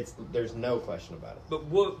not. It's there's no question about it. But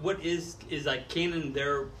what is like canon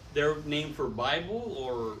their name for Bible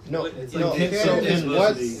or No, what, it's No, like it's canon is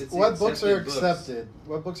it's the what books are accepted books. accepted,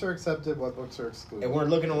 what books are accepted, what books are excluded. And we're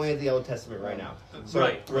looking only at the Old Testament right now. So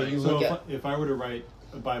Right, when right. you So look at if I were to write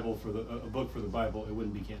a Bible for a book for the Bible, it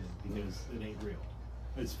wouldn't be canon because it ain't real.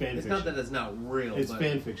 It's fan It's fiction. not that it's not real. It's but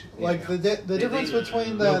fan fiction. Like the difference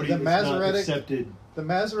between Nobody- the it's not Masoretic accepted.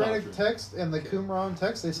 Masoretic doctrine. text and the Qumran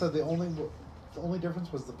text, they said the only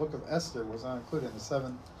difference was the Book of Esther was not included in the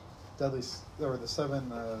seven deadly or the seven.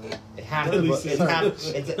 half the Deadly book, Sins.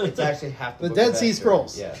 it's actually half the The book Dead of Sea Esther.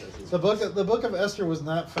 Scrolls. Yeah. The book of Esther was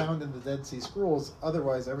not found in the Dead Sea Scrolls.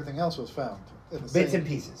 Otherwise, everything else was found in the Bits same, and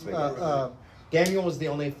pieces. Daniel Daniel was the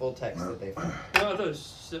only full text that they found. I thought it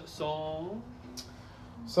was Psalm.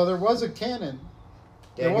 So there was a canon.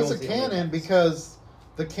 There Daniel's was a the only canon text. because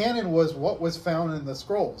the canon was what was found in the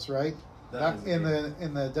scrolls, right? That is the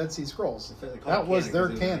in the Dead Sea Scrolls. They call it That was canon their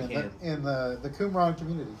 'cause it was canon canon. in the Qumran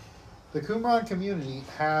community. The Qumran community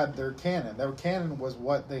had their canon. Their canon was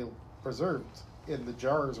what they preserved in the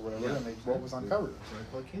jars or whatever, and what was uncovered.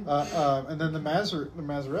 And then the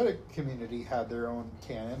Masoretic community had their own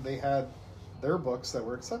canon. They had their books that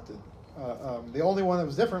were accepted. The only one that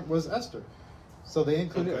was different was Esther. So they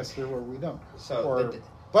included Esther where we don't. So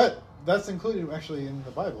But that's included actually in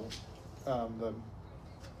the Bible.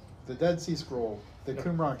 The Dead Sea Scroll, the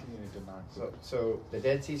Qumran community did not. So the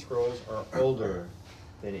Dead Sea Scrolls are older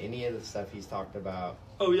than any of the stuff he's talked about.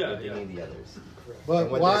 Oh, yeah, with yeah. any of the others. But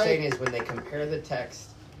And what why? they're saying is when they compare the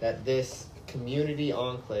text that this community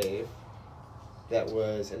enclave that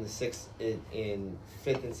was in the in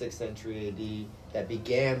 5th and 6th century AD that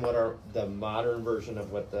began what are the modern version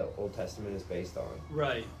of what the Old Testament is based on.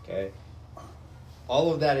 Right. Okay.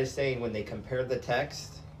 All of that is saying when they compare the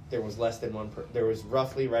text, there was less than there was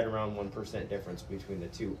roughly right around 1% difference between the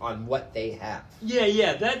two on what they have.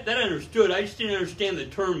 Yeah, that I understood. I just didn't understand the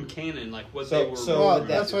term canon, like what So- they were. so Well, that-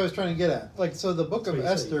 that's what I was trying to get at. Like, so the Book That's of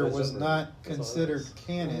what you said, Esther it goes was over. not That's all it considered is.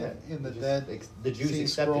 canon in the Just Dead the Jews Sea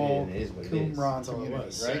accepted Scroll it, and it is what it is. Qumran That's all it community,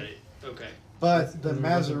 was. right? Right. Okay. But the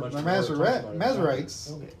There wasn't much more to talk about it.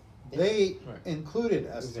 Masorites, Okay. they Right.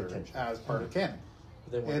 included was Esther intentional. as part of canon.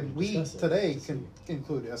 They wanted And to we discuss it. today can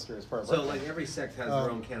include Esther as part of our So, like, canon. every sect has Um,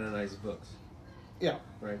 their own canonized books, Yeah.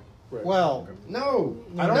 right? Right. Well, No,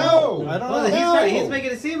 I don't no. know. I don't Well, know. he's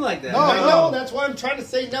making it seem like that. No, I no. know. That's why I'm trying to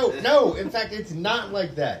say no. No, in fact, it's not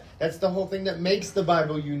like that. That's the whole thing that makes the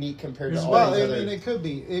Bible unique compared to all Well, these I other. mean, it could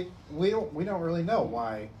be. We don't really know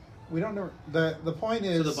why We don't know. The point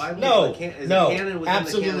is. So the Bible No, is the canon no, within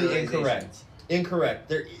absolutely the incorrect.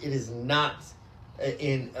 Incorrect. It is not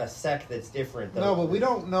in a sect that's different. Though. No, but we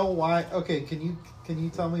don't know why. Okay, can you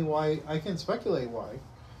tell me why? I can speculate why.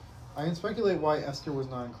 I can speculate why Esther was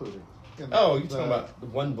not included. Oh, you're talking about the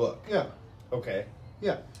one book. Yeah, Okay.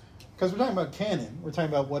 yeah. Because we're talking about canon. We're talking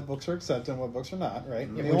about what books are accepted and what books are not, right?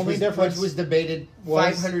 Yeah, The only difference which was debated was-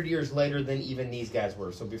 500 years later than even these guys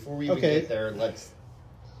were. So before we even Okay. get there,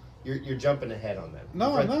 you're jumping ahead on that.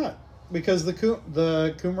 No, Right. I'm not. Because the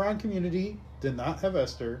Qumran community did not have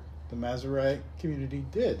Esther. The Masoretic community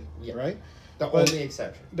did, Yeah. right? The But only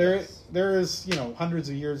exception. There Yes. is hundreds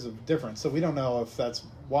of years of difference, so we don't know if that's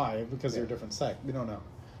why because they're a different sect. We don't know.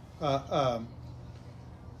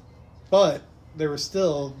 But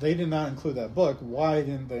they did not include that book. Why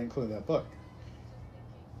didn't they include that book?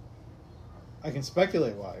 I can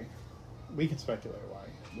speculate why. We can speculate why.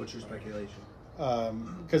 What's your speculation?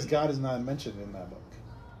 Because God is not mentioned in that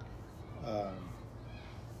book.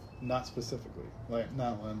 Not specifically, like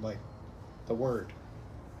the word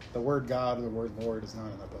God or the word Lord is not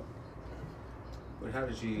in that book. But how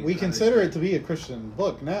did she? We consider it to be a Christian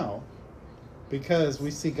book now because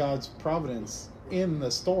we see God's providence in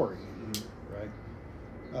the story, right?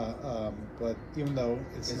 But even though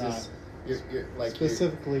it's Is not this- you're like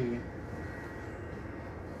specifically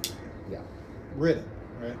yeah. written,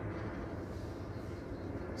 right?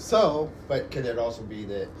 So, But could it also be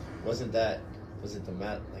that was it the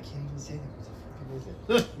Matt? I can't even say that. What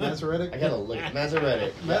the fuck is it? Masoretic, I gotta look.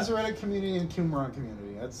 Masoretic. Yeah. Masoretic community and Qumran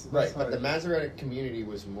community. That's Right, how but the it- Masoretic community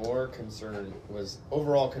was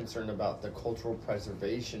overall concerned about the cultural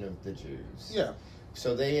preservation of the Jews. Yeah,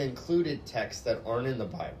 So they included texts that aren't in the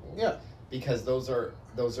Bible. yeah, Because those are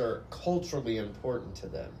culturally important to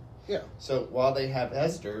them. yeah. So while they have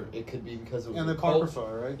Esther, it could be because it was And the a cult-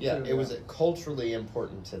 Apocrypha, right? Yeah, too, it was culturally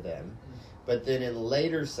important to them. But then in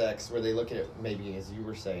later sects where they look at it, maybe as you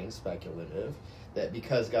were saying, speculative, that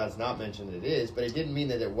because God's not mentioned it is, but it didn't mean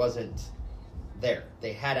that it wasn't there.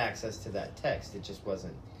 They had access to that text. It just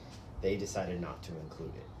wasn't, they decided not to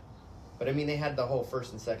include it. But I mean, they had the whole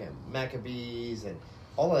first and second Maccabees and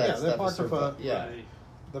all of that Yeah, the stuff. is sort of- Apocrypha. yeah. Right.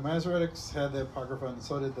 The Masoretics had the Apocrypha, and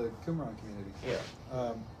so did the Qumran community.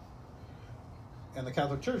 Yeah. And the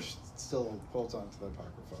Catholic Church still holds on to the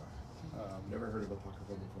Apocrypha. Never heard of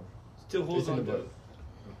Apocrypha before. Still holds It's in on the to. book.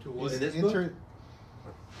 To what? In this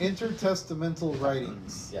intertestamental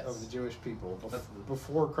writings Yes. of the Jewish people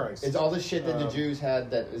before Christ. It's all the shit that the Um, Jews had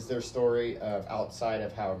that is their story of outside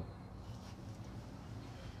of how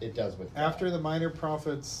it does with God. After the minor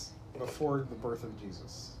prophets, before the birth of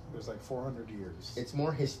Jesus. There's like 400 years. It's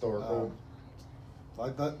more historical.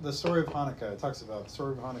 Like the story of Hanukkah. It talks about the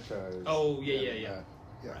story of Hanukkah. Is, Oh, yeah.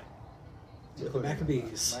 yeah. The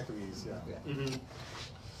Maccabees. Maccabees, yeah. Mm-hmm.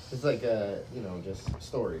 It's like just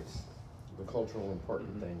stories, the cultural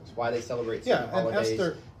important things. Why they celebrate Yeah, certain and holidays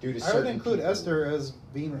Esther. due to I certain would include people. Esther as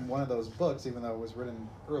being one of those books, even though it was written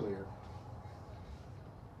earlier.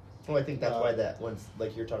 Well, I think that's why that one,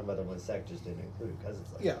 like you're talking about, the one sect just didn't include it because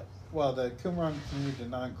it's like Yeah. Well, the Qumran community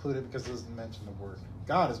did not include it because it doesn't mention the word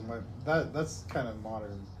God. That's kind of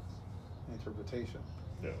modern interpretation.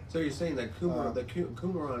 So you're saying that Qumran, Uh,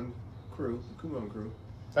 Qumran crew.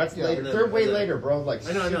 That's Yeah, later. and then- They're way and then- later, bro. Like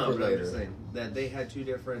I know, super but I'm later. just saying that they had two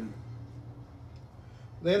different.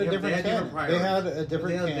 They had a different canon. They had a priorities.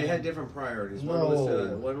 different canon. They had different priorities.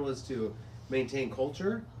 No. One was to maintain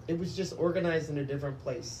culture, It was just organized in a different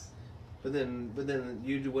place. but then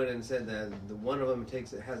you went and said that the one of them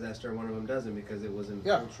has Esther, and one of them doesn't because it wasn't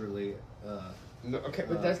Yeah. culturally. No, okay,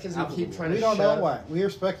 but that's because you keep applicable. trying to. We don't shove, know why. We are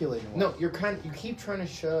speculating. Why. No, you keep trying to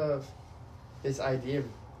shove this idea of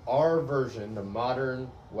our version, the modern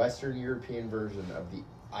Western European version of the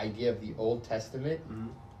idea of the Old Testament,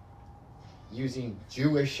 using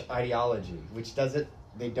Jewish ideology, which doesn't.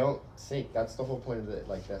 They don't sync. That's the whole point of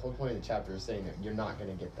the whole point of the chapter is saying that you're not going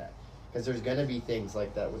to get that because there's going to be things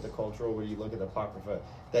like that with the cultural. Where you look at the Apocrypha,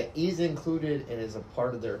 that is included and is a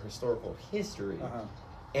part of their historical history,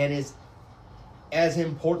 and is as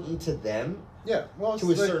important to them Yeah. Well,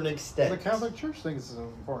 to a certain extent. The Catholic Church thinks it's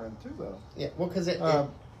important too, though. Yeah, well, because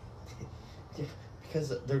because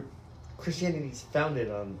the Christianity's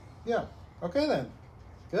founded on. Yeah. Okay then.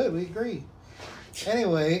 Good. We agree.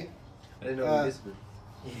 Anyway. I didn't know this.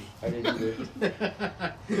 I didn't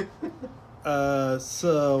either.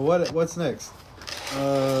 So what's next?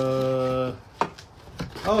 Oh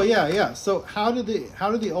yeah. So how did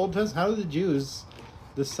the Old Testament? How did the Jews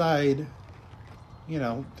decide?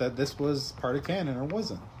 That this was part of canon or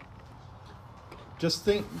wasn't. Just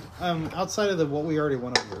think outside of what we already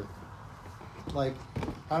went over. Like,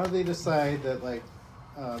 how did they decide that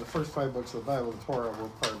the first 5 books of the Bible, the Torah, were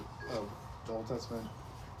part of the Old Testament?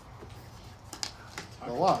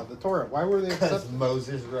 The law, the Torah. Why were they Because accepted?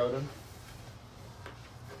 Moses wrote them.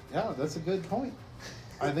 Yeah, that's a good point.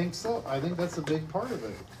 I think so. I think that's a big part of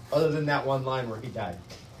it. Other than that one line where he died.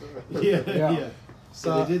 Yeah, Yeah. yeah. So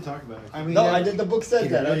So they did talk about it. I mean, No, yeah, I did. The book said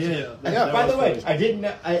that. Yeah. By the way, I didn't.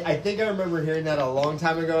 I think I remember hearing that a long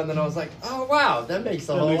time ago, and then I was like, "Oh wow, that makes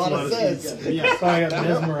a That whole makes lot of sense." Yeah. So I got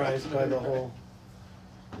mesmerized by the whole.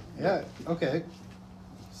 Yeah. Okay.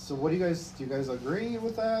 So, what do you guys agree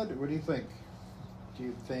with that? What do you think? Do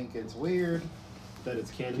you think it's weird? That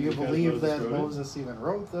it's canon. Do you because believe that wrote it. Moses even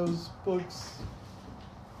wrote those books?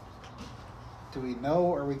 Do we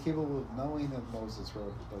know? Are we capable of knowing that Moses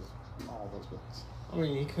wrote all those books? I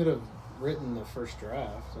mean, he could have written the first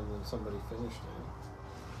draft and then somebody finished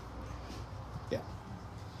it.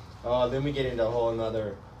 Oh, then we get into a whole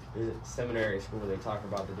another seminary school where they talk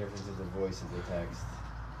about the differences of voice of the text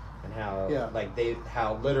and how, Yeah. like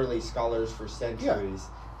how literally scholars for centuries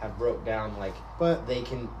have broke down But they've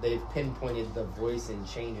pinpointed the voice and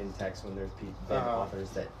change in text when there's been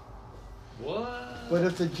authors that What? but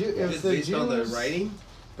if the Just based on the Jews writing?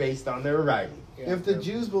 based on their writing. if the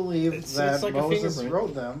Jews believe It's that like a Moses fingerprint.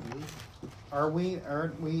 wrote them,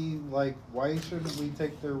 aren't we like? Why shouldn't we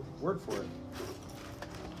take their word for it?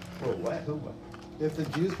 Well, what? Who? What? If the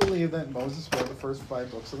Jews believe that Moses wrote the first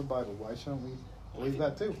 5 books of the Bible, why shouldn't we believe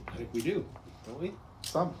that too? I think we do, don't we?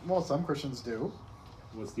 Some Christians do.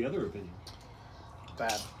 What's the other opinion?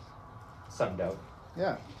 Bad. Some don't.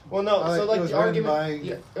 Yeah. Well, no. Like, So it like was the written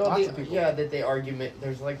argument, by well, lots of people. yeah, that the argument.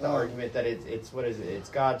 There's like the Oh. argument that it's what is it? It's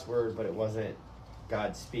God's word, but it wasn't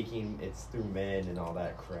God speaking. It's through men and all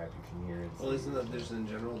that crap you can hear. And Well, isn't that just in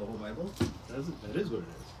general the whole Bible? That is what it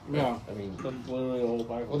is. Yeah. I mean, Literally the whole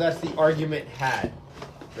Bible. well, that's the argument had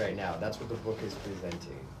right now. That's what the book is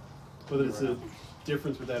presenting. Whether it's a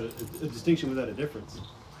difference without a distinction without a difference.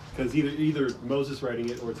 Because either Moses writing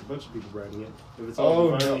it or it's a bunch of people writing it. If it's all Oh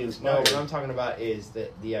no, divinely no! inspired. What I'm talking about is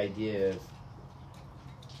the idea of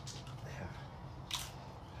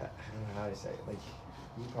I don't know how to say it. Like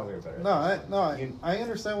you probably are better. at this. You- I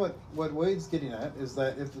understand what Wade's getting at is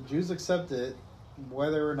that if the Jews accept it,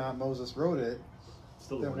 whether or not Moses wrote it,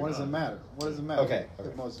 Still the then word what of does it God. matter? What does it matter Okay, if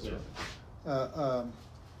okay. Moses Yeah. wrote it?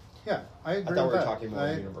 Yeah, I I agree thought we with were that. talking more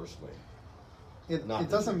universally. It not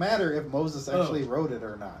doesn't the- matter if Moses actually wrote it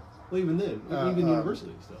or not. Well, even then, even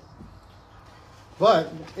universally still.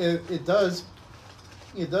 But it does,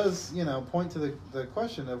 point to the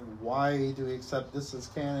question of why do we accept this as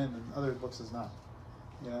canon and other books as not,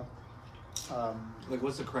 Like,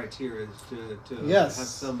 what's the criteria to Yes. have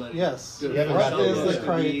somebody? Yes. to- You haven't for got What is somebody the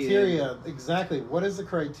to be criteria? Exactly. What is the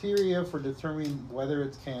criteria for determining whether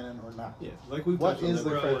it's canon or not? Yeah, like we've What touched on is that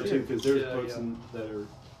the before criteria? too, because there's Yeah, books yeah. that are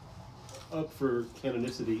up for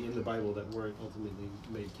canonicity in the Bible that weren't ultimately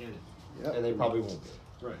made canon. Yep. And they probably won't be.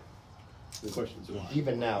 Right. The question is why.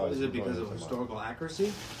 Even now, Is as it we're because going of into historical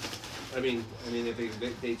accuracy? I mean, if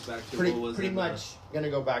it dates back to pretty, what was pretty in much gonna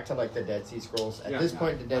go back to like the Dead Sea Scrolls. At Yeah. this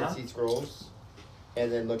point, the Dead Uh-huh. Sea Scrolls, and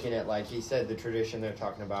then looking at like he said, the tradition they're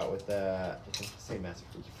talking about with the same massive.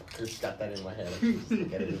 Just got that in my head. I just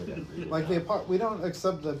look at it again. Like we don't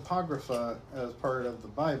accept the Apocrypha as part of the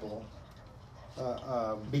Bible.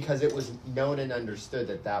 Because it was known and understood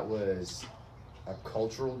that that was a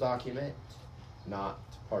cultural document, not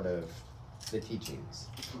part of the teachings,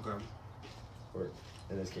 Okay. or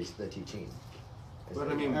in this case, the teaching. But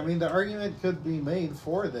I mean, I mean, the argument could be made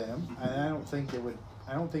for them, and I don't think they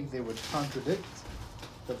would contradict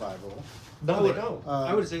the Bible. No, they don't.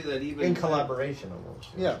 I would say that even In collaboration, almost.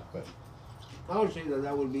 Yeah. But I would say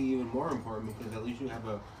that would be even more important because at least you have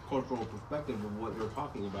a cultural perspective of what they're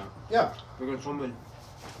talking about. Yeah. Because so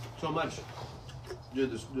much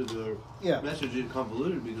the Yeah. message is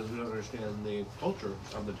convoluted because we don't understand the culture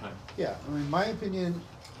of the time. Yeah, I mean, my opinion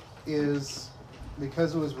is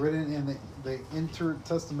because it was written in the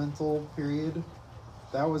intertestamental period,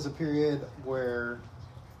 that was a period where,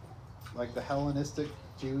 like, the Hellenistic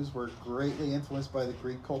Jews were greatly influenced by the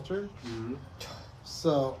Greek culture. Mm-hmm.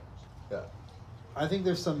 So, yeah. I think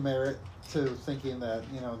there's some merit to thinking that,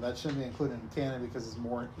 that shouldn't be included in canon because it's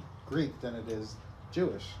more Greek than it is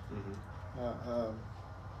Jewish. Mm-hmm.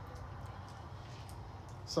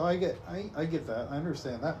 So I get that. I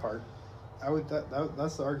understand that part.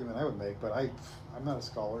 That's the argument I would make, but I'm not a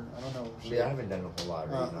scholar. I don't know. Yeah, I haven't done a whole lot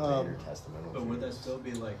of reading on the intertestamental. But would that Jews. still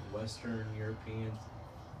be like Western European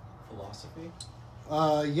philosophy?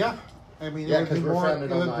 Yeah. I mean, Yeah, it would be because we're more. It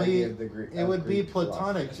founded on the would idea be. of the Greek. It would be Greek philosophy.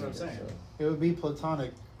 Platonic. That's what I'm saying. It would be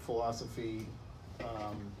Platonic philosophy,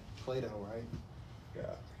 Plato, right?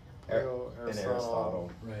 Yeah. and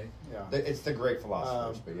Aristotle. Right. Yeah. It's the great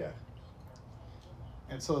philosophers, but yeah.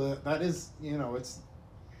 And so that is, it's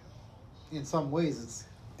in some ways it's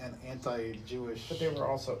an anti-Jewish. But they were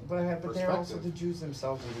also, but they're also perspective. the Jews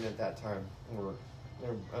themselves. Even at that time,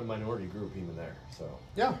 they're a minority group even there. So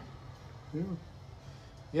Yeah.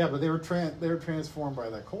 Yeah, but they were transformed by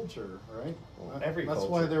that culture, right? Well, every That's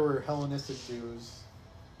culture. why there were Hellenistic Jews,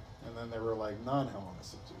 and then there were like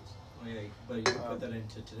non-Hellenistic Jews. Well, yeah, but you can put that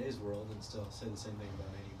into today's world and still say the same thing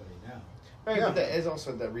about anybody now. right, Yeah. but that is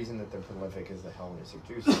also the reason that they're prolific is the Hellenistic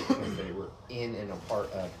Jews because they were in and a part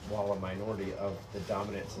of, while a minority of the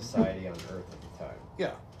dominant society on earth at the time.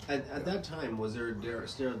 Yeah. At that time, was there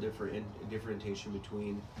still a differentiation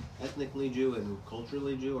between ethnically Jew and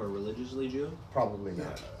culturally Jew or religiously Jew? Probably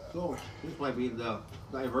not. So this might be the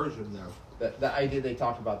diversion there. The idea they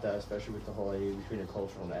talk about that, especially with the whole idea between a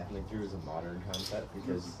cultural and ethnic Jew, is a modern concept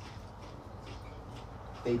because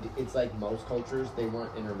it's like most cultures they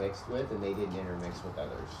weren't intermixed with, and they didn't intermix with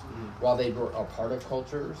others. Mm-hmm. While they were a part of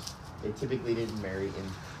cultures, they typically didn't marry in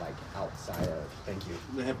like outside of. Thank you.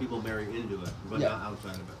 They have people marry into it, but Yeah. not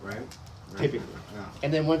outside of it, right? Typically. Yeah.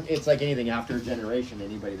 And then when it's like anything after a generation,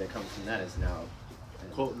 anybody that comes from that is now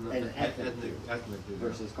an ethnic Jew. Ethnic Jew.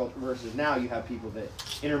 Versus culture. Versus now you have people that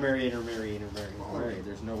intermarry.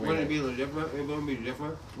 There's no way. Wouldn't it be different? It wouldn't be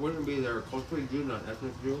different. Wouldn't it be they're culturally Jew, not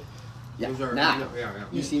ethnic Jew? Yeah, Those are, now yeah.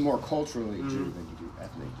 you see more culturally Jew than you do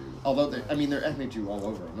ethnic Jew. Although they're ethnic Jew all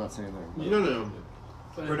over. I'm not saying they're No.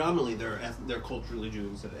 Predominantly, they're culturally Jew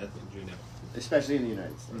instead of ethnic Jew now. especially in the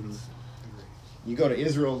United States. You go to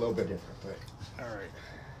Israel, a little bit different, but All right.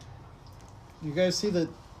 You guys see the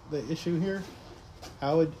issue here?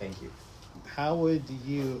 How thank you.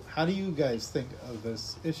 do you guys think of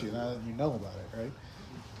this issue now that you know about it, right?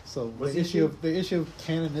 So What's the the issue? issue of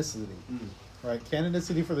canonicity, right?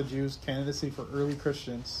 Canonicity for the Jews, canonicity for early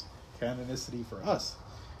Christians, canonicity for us.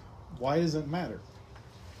 Why does it matter?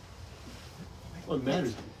 Well, it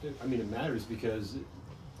matters. I mean, it matters because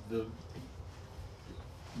the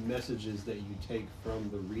messages that you take from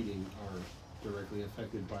the reading are directly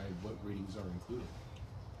affected by what readings are included.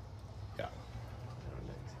 Yeah.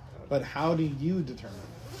 But how do you determine?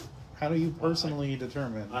 How do you personally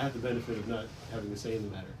determine? I have the benefit of not having a say in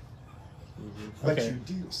the matter. But Okay. you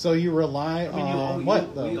do. So you rely on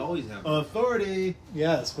what though? We always have. Authority.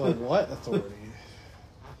 Yes, but what authority?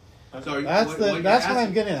 So That's what what you're I'm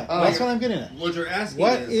asking- getting at. Oh, That's what I'm getting at. What you're asking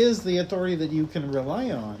What is, is the authority that you can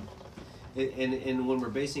rely on? and when we're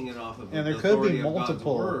basing it off of And there the could authority be of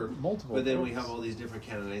multiple- God's word, multiple but then we authorities. have all these different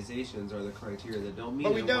canonizations or the criteria that don't mean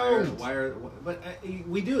But we it. don't. But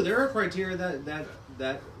we do. There are criteria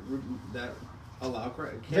that allow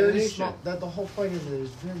Very canonization. small. That the whole point is that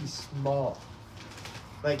it's very small.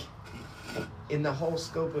 Like in the whole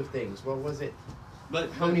scope of things. What was it? But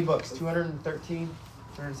How many books? 213?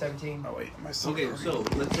 217? Oh wait, my Okay, so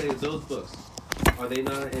let's say those books, are they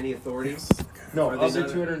not any authority? No, Are they of the not-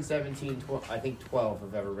 217, I think 12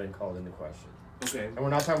 have ever been called into question. Okay. And we're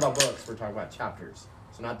not talking about books, we're talking about chapters.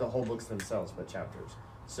 So not the whole books themselves, but chapters.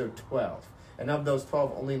 So 12. And of those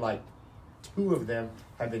 12, only like 2 of them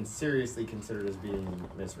have been seriously considered as being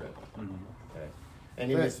misread. Okay.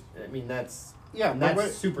 And that's Yeah, and but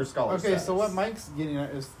that's super scholar Okay, status. so what Mike's getting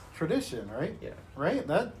at is tradition, right? Yeah. Right?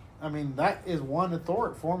 That is one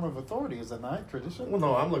form of authority, is it not? Tradition? Well,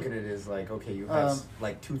 no, I'm looking at it as like, okay, you have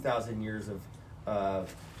like 2,000 years of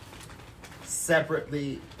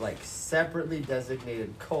separately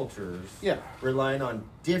designated cultures, Yeah. relying on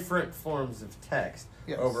different forms of text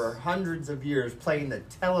Yes. over hundreds of years, playing the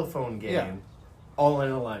telephone game, Yeah. all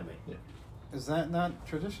in alignment. Is that not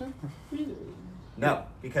tradition? No,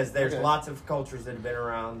 because there's Okay. lots of cultures that have been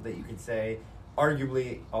around that you could say,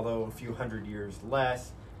 arguably, although a few hundred years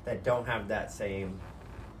less, that don't have that same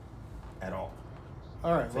at all.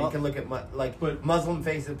 All right. So well, you can look at But- Muslim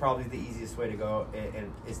faith is probably the easiest way to go,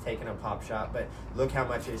 and is taking a pop shot. But look how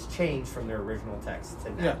much has changed from their original text to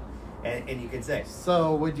now. Yeah. And you could say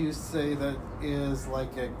so would you say that is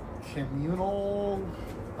like a communal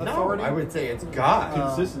authority? no. I would say it's God.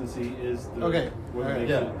 Consistency is the Okay. what All right. makes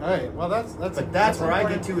Yeah. it. All right. Well, that's. But that's where I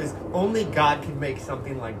get important. to is only God can make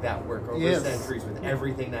something like that work over Yes. centuries with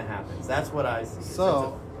everything that happens. That's what I see.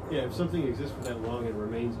 So, Yeah, if something exists for that long and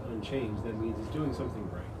remains unchanged, that means it's doing something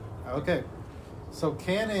right. okay. So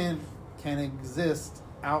canon can exist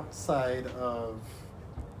outside of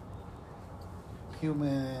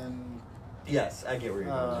human yes, I get where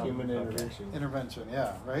you're going. Human intervention. intervention.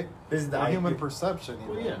 Yeah. Right. This is the Or human idea- perception.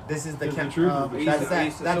 Well, even. yeah. This is the Because the count- truth um, is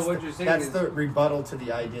That's So what you're saying that's is- the rebuttal to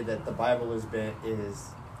the idea that the Bible is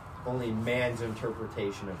only man's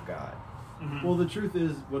interpretation of God. Mhm. Well, the truth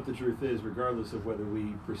is what the truth is, regardless of whether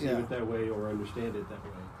we perceive Yeah. it that way or understand it that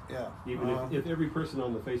way. Yeah. Even if every person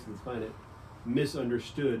on the face of the planet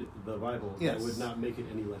misunderstood the Bible, Yes. that would not make it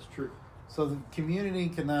any less true. So the community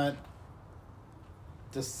cannot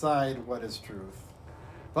decide what is truth,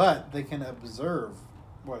 but they can observe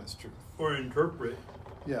what is truth. Or interpret.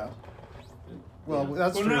 Yeah. Well, Yeah.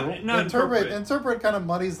 that's Well, true. not interpret. Interpret kind of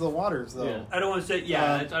muddies the waters, though. Yeah. I don't want to say,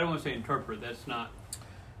 yeah, Um, I don't want to say interpret. That's not.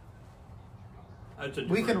 That's a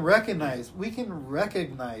We can different- recognize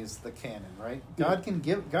the canon, right? God can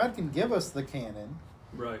give us the canon.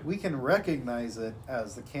 Right. We can recognize it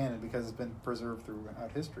as the canon because it's been preserved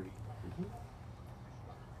throughout history.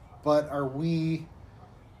 But are we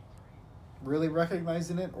really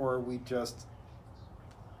recognizing it, or are we just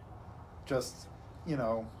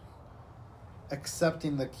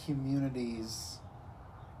accepting the community's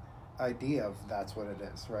idea of that's what it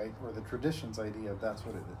is, right? Or the tradition's idea of that's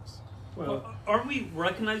what it is. Well, aren't we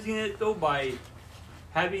recognizing it though by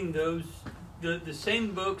having those the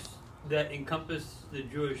same books that encompass the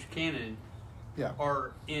Jewish canon Yeah.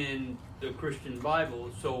 are in the Christian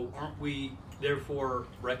Bible? So aren't we therefore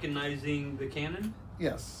recognizing the canon?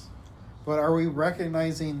 Yes. But are we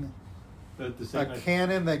recognizing But the a same,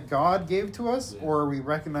 canon that God gave to us, Yeah. or are we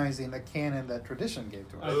recognizing a canon that tradition gave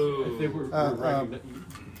to us? I think we're Uh,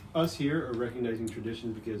 us here are recognizing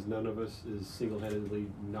tradition because none of us is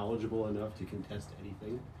single-handedly knowledgeable enough to contest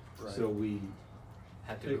anything. Right. So we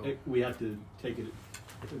Have to go. have to take it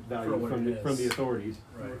For value what from it the is. authorities.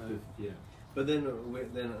 Right. Yeah. But then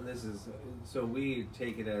this is so we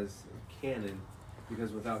take it as canon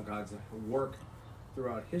because without God's work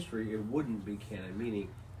throughout history, it wouldn't be canon. Meaning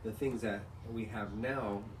the things that we have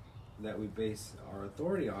now that we base our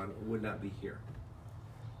authority on would not be here.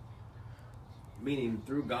 Meaning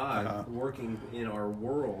through God working in our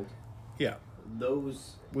world, Yeah.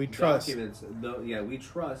 those We trust. documents. We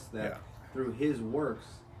trust that Yeah. through His works,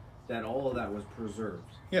 that all of that was preserved.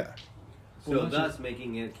 Yeah. So Well, thus that's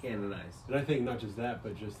making it canonized. And I think not just that,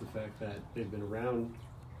 but just the fact that they've been around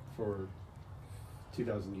for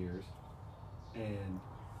 2,000 years, and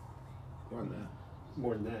More than that.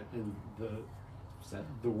 more than that, and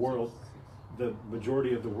the world, the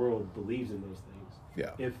majority of the world believes in those things.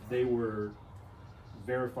 Yeah. If they were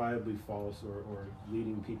verifiably false or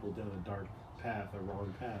leading people down a dark path, a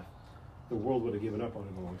wrong path, the world would have given up on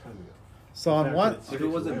it a long time ago. So on fact one, that it's- If it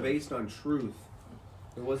wasn't based on truth,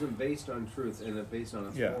 and based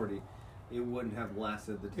on Yeah. authority, it wouldn't have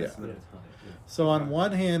lasted the Yeah. testament of time. so on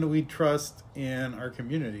one hand, we trust in our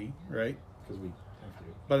community, right? Because we have to.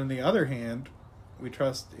 But on the other hand, we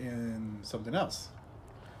trust in something else.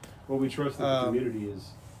 Well, we trust that the community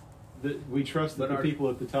is. We trust that But the people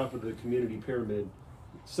at the top of the community pyramid,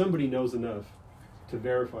 somebody knows enough to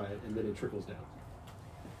verify it, and then it trickles down.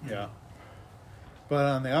 Yeah.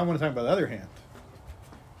 But I want to talk about the other hand.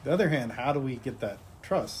 The other hand, how do we get that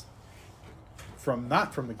trust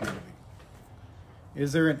not from the community?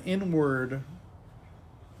 Is there an inward?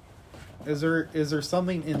 Is there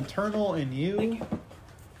something internal in you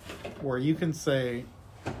where you can say,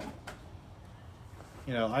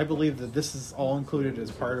 I believe that this is all included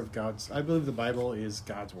as part of God's. I believe the Bible is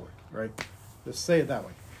God's word, right? Let's say it that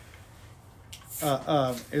way.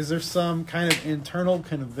 Is there some kind of internal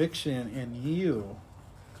conviction in you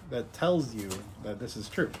that tells you that this is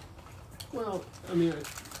true? Well, I mean,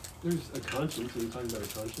 there's a conscience. Are you talking about a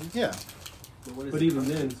conscience? Yeah. But even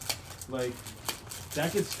then, like,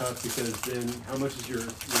 that gets tough because then how much is your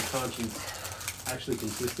conscience actually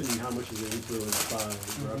consistent and how much is it influenced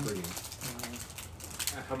by your upbringing?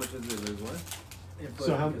 How much is it? Is what?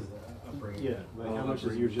 So how, upbringing. yeah, like how much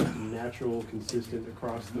is your just natural, consistent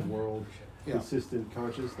across the world, Yeah. consistent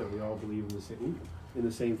conscience that we all believe in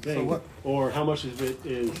the same thing, what- or how much of it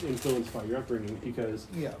is influenced by your upbringing? Because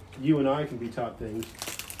Yeah. you and I can be taught things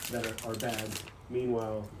that are bad.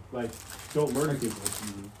 Meanwhile, like, don't murder people.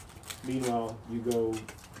 Meanwhile, you go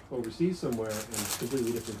overseas somewhere and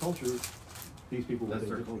completely different culture. These people will That's think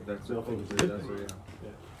their different. that's They'll their think culture. it's That's different. their,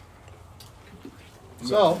 yeah.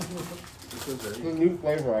 So This was very- The new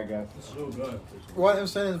flavor I got. So good. what I'm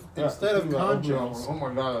saying is, instead of conscience, Oh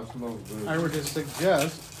my god, that smells good. I would just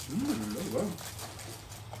suggest,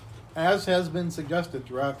 as has been suggested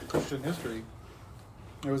throughout the Christian history,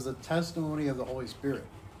 there was the testimony of the Holy Spirit.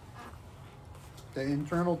 The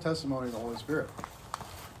internal testimony of the Holy Spirit.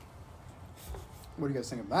 What do you guys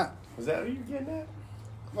think of that? Was that what you're getting at?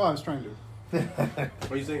 Well, I was trying to.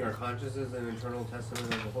 What are you saying? Our conscience is an internal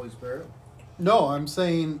testament of the Holy Spirit? No, I'm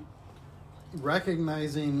saying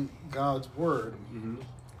recognizing God's word.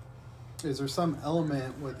 Is there some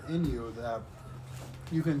element within you that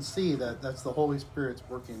you can see that that's the Holy Spirit's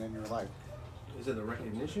working in your life? Is it the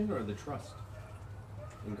recognition or the trust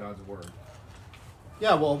in God's word?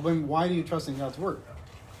 Yeah, well, then why do you trust in God's word?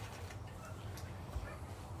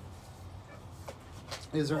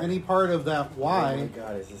 Is there any part of that Oh why? my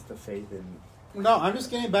God, is this the faith in? No, I'm just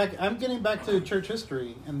getting back. I'm getting back to church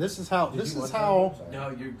history, and this is how. Did This you is want how. that? No,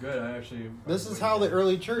 you're good. I actually. This is how the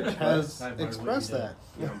early church has I have my expressed wiki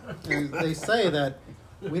that. And they say that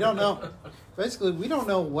we don't know. Basically, we don't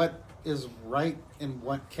know what is right and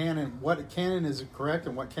what canon is correct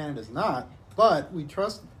and what canon is not. But we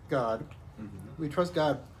trust God. We trust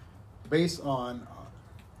God based on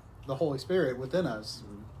the Holy Spirit within us.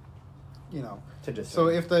 You know. To discern. So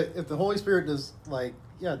if the Holy Spirit does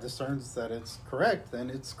discerns that it's correct, then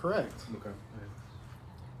it's correct. Okay.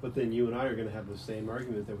 But then you and I are going to have the same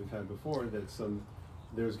argument that we've had before, that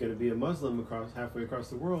there's going to be a Muslim halfway across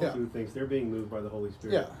the world Yeah. who thinks they're being moved by the Holy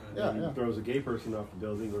Spirit. And throws a gay person off the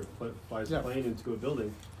building or flies a plane into a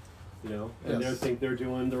building, and they think they're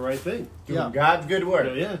doing the right thing. Doing God's good work.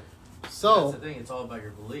 Yeah. So that's the thing. It's all about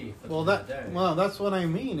your belief. at well, the end of the day. that's what I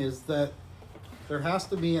mean is that there has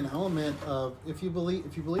to be an element of if you believe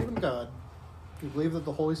in God, you believe that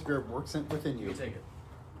the Holy Spirit works within you. You take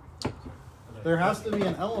it. There has to be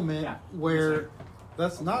an element where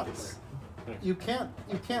that's not. You can't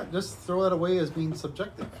just throw that away as being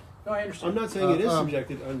subjective. No, I understand. I'm not saying it is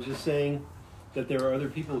subjective. I'm just saying that there are other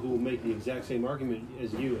people who will make the exact same argument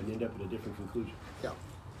as you and end up at a different conclusion. Yeah.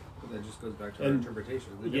 But that just goes back to our interpretation.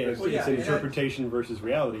 It's an interpretation versus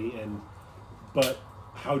reality, but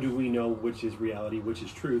how do we know which is reality, which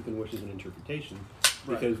is truth, and which is an interpretation?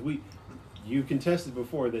 Because you contested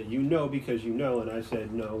before that you know because you know, and I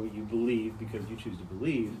said no, you believe because you choose to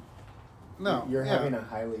believe. No, You're having a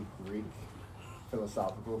highly Greek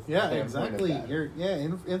philosophical. Yeah, standpoint exactly. of that. You're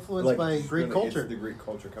influenced by it's Greek gonna- culture. It's the Greek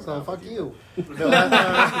culture coming So out fuck with you.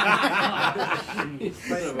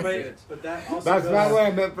 But that also That's goes, not what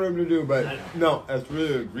I meant for him to do, but no, that's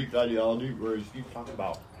really a Greek ideology where you talk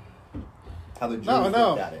about how the Jews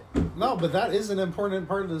looked at it. No, but that is an important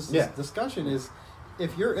part of this Yeah. discussion. Is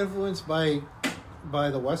if you're influenced by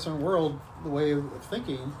the Western world, the way of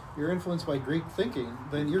thinking, you're influenced by Greek thinking,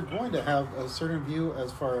 then you're going to have a certain view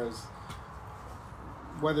as far as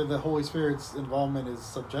whether the Holy Spirit's involvement is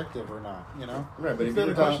subjective or not. Right, but if Instead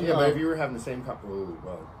you of were talking but about- if you were having the same couple,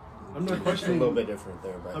 well, I'm not it's questioning. a little bit different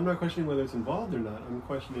there, but I'm not questioning whether it's involved or not. I'm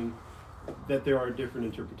questioning that there are different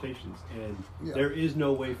interpretations, and there is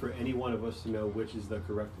no way for any one of us to know which is the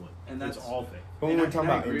correct one. And that's it's all faith. when we're talking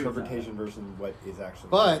about agree with interpretation versus what is actually.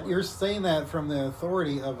 But you're saying that from the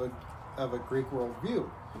authority of a Greek worldview.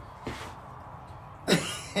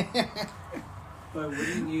 But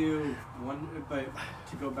wouldn't you but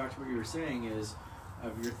to go back to what you were saying is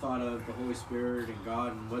of your thought of the Holy Spirit and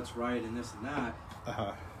God and what's right and this and that,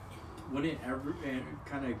 wouldn't ever, and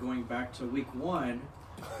kind of going back to week 1,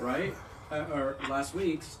 right? Or last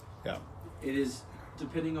week's, Yeah. it is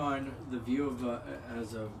depending on the view of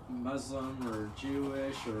as a Muslim or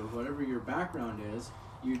Jewish or whatever your background is,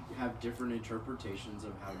 you have different interpretations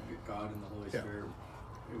of how God and the Holy Spirit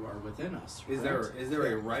are within us. Is correct?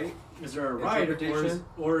 there a right? Is there a right interpretation?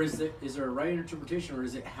 or is there a right interpretation, or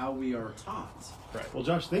is it how we are taught? Right. Well,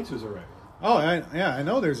 Josh thinks there's a right. Oh, I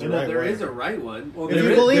know there's a And right There way. is a right one. Well, If there you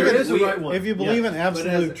is- believe there it, is a right one. if you believe in Yes.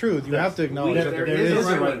 absolute But truth, you have to acknowledge There that there there is is a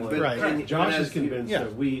a right right one, one. but- Right. and- Josh as is convinced yeah.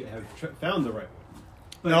 that we have found the right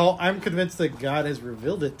one. No, I'm convinced that God has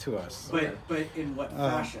revealed it to us. But in what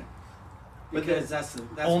fashion? But Because that's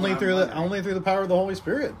only what through I'm only through the power of the Holy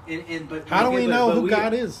Spirit. but How do we know who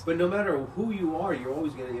God is? But no matter who you are, you're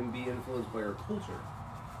always going to be influenced by your culture.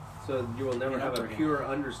 So you will never And have a upbringing. pure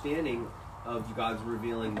understanding of God's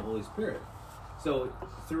revealing the Holy Spirit. So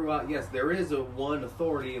throughout, yes, there is a one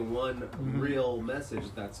authority and one real message.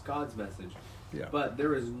 That's God's message. Yeah. But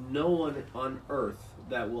there is no one on earth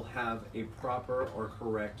that will have a proper or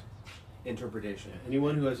correct interpretation.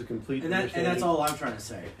 Anyone who has a complete and understanding. that's all I'm trying to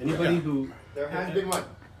say. Anybody who. there has been one.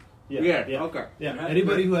 Yeah. Okay. Yeah. There has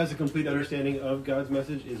Anybody been- who has a complete understanding of God's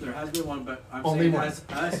message is. There has been one, but I'm Only saying one. as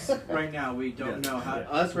us right now, we don't know how.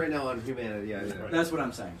 Us right now on humanity, yeah. That's what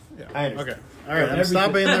I'm saying. Yeah. I understand. Okay. All right. I'm Everything-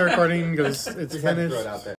 stopping the recording because it's Just had to finished. throw it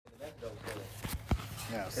out there.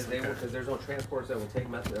 Yes. Because there's no transports that will take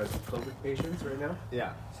COVID patients right now.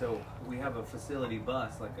 Yeah. So we have a facility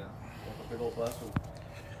bus, like a big old bus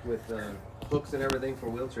with hooks and everything for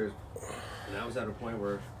wheelchairs. And I was at a point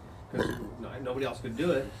where, because nobody else could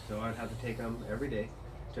do it, so I'd have to take them every day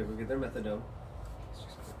to go get their methadone. It's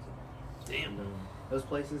just crazy. Damn. Those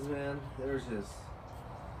places, man, there's just...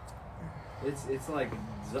 It's like...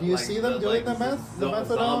 Do you see them doing the methadone?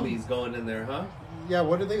 Zombies going in there, huh? Yeah,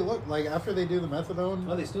 what do they look like after they do the methadone?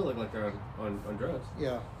 Oh, they still look like they're on drugs.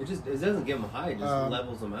 Yeah. It doesn't give them high. It just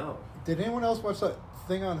levels them out. Did anyone else watch that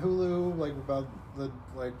thing on Hulu, like about the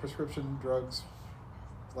like prescription drugs,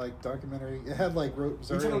 like documentary? It had like You're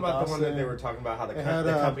talking about the one that they were talking about how the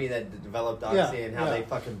company that developed Oxy and how they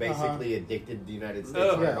fucking basically addicted the United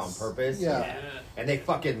States on purpose. Yeah. And they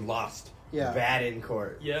fucking lost bad in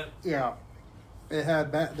court. Yeah. Yeah. It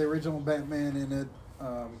had the original Batman in it.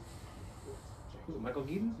 Michael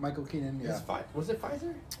Keaton? Michael Keaton, yeah. Was it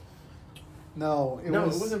Pfizer? No, it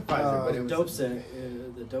wasn't Pfizer, but it was... Dopesick.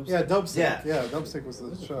 The Dopesick. Yeah, Dopesick. Yeah. Yeah, Dopesick was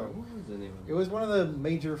the show. What was the name of It was one of the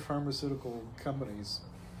major pharmaceutical companies.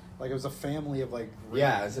 Like, it was a family of, like...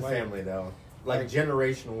 Yeah, it's a like, family, though. Like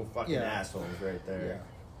generational fucking assholes right there.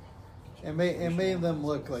 Yeah. It made them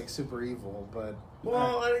look, like, super evil, but...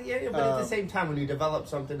 Well, but at the same time, when you develop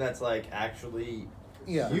something that's, like, actually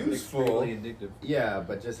useful... Extremely addictive. Yeah,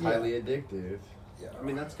 but just highly addictive. Yeah. I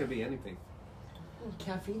mean, that could be anything.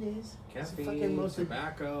 Caffeine is. Caffeine, fucking mostly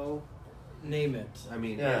tobacco. Name it. I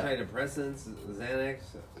mean, Yeah. antidepressants, Xanax.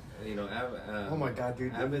 You know, oh my god,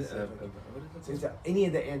 dude! what is It's any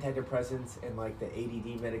of the antidepressants and like the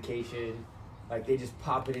ADD medication, like they just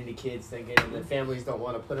pop it into kids thinking, and the families don't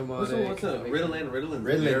want to put them on it. What's the Ritalin? Ritalin.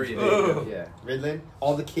 Ritalin, yeah, Ritalin.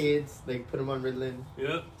 All the kids, they put them on Ritalin.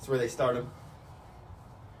 Yep. That's where they start them.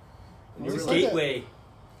 It's a gateway.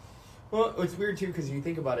 Well, it's weird too because you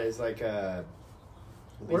think about it, it's like.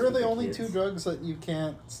 What are the only two drugs that you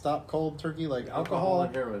can't stop cold turkey? Like alcohol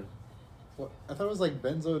and heroin. What? I thought it was like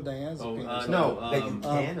benzodiazepine. or something. No, that you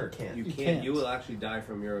can or can't. You You can't. can't. You will actually die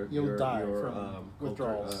from your. You'll die your, from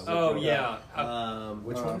withdrawals. Oh yeah.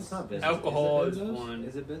 Which one? It's not benzo. Alcohol is is one.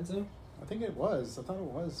 Is it benzo? I think it was. I thought it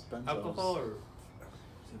was benzos. Alcohol or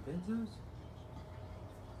Is it benzos?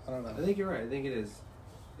 I don't know. I think you're right. I think it is.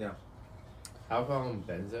 Yeah. Alcohol and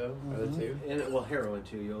benzo are the two. And heroin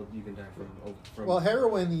too. You can die from. Well,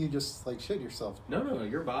 heroin, you just like shit yourself. No,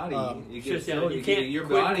 your body. You Just, get yeah, you can't your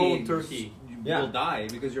quit body cold turkey. will die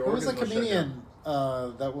because your There was organs a will shut down.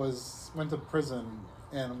 comedian that went to prison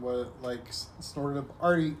and was like snorted up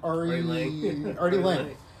Artie Lang.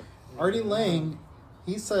 Artie Lang.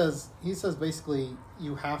 He says basically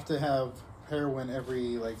you have to have heroin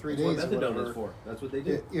every like 3 days. That's or what methadone whatever. is for. That's what they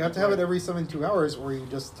do. You have to have it every 72 hours, or you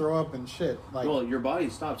just throw up and shit. Like, Well, your body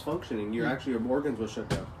stops functioning. Your organs will shut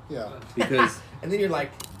down yeah, because And then you're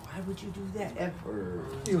like, why would you do that ever?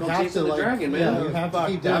 you called have chasing to the like, dragon, man. yeah, you have to Fuck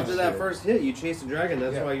keep that doing after it. that first hit, you chase the dragon.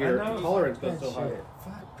 That's why your tolerance goes so high.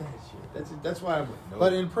 Fuck that shit. That's why I'm.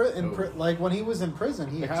 Like, But like when he was in prison,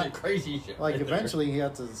 he it's had crazy shit. like eventually he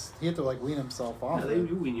had to like wean himself off. Yeah, they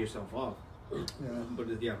do wean yourself off. Yeah.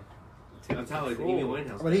 But yeah, that's how like Amy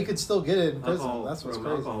Winehouse. But he could still get it in prison. alcohol, That's what's from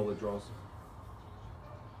crazy. alcohol withdrawals.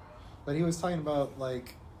 But he was talking about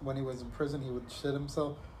like when he was in prison, he would shit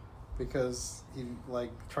himself because he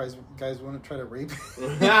like guys want to try to rape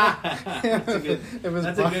him.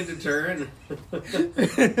 That's a good deterrent.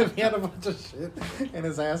 If he had a bunch of shit in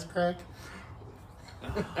his ass crack.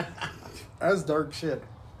 That's dark shit.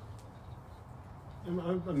 I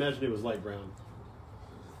imagine it was light brown.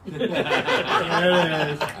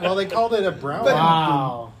 Well, they called it a brownout.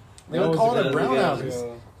 Wow. They would call it a good brownout.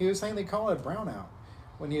 one. He was saying they call it brownout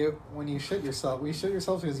when you shit yourself. We shit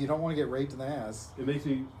yourself because you don't want to get raped in the ass. It makes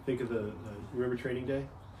me think of the remember Training Day?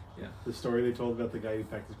 Yeah. The story they told about the guy who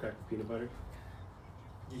packed his crack with peanut butter.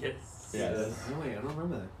 yes. Yeah. No wait, I don't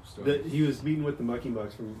remember that story. He was meeting with the Mucky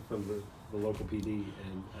Mucks from the local PD,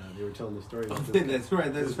 and they were telling the story. That That's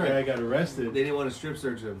right. That's this right. guy got arrested. They didn't want to strip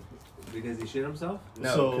search him because he shit himself.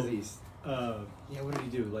 No, So- because he's. Yeah, what did he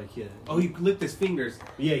do? Like, Oh, he licked his fingers.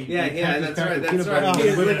 he Yeah, packed his that's crack right. with That's peanut right. butter He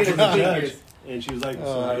was and licking his put it in the judge. fingers. And she was like, Oh,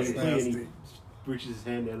 so that's he's clean, and he nasty. reaches his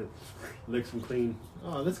hand down and licks him clean.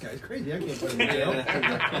 Oh, this guy's crazy. I can't put him in jail.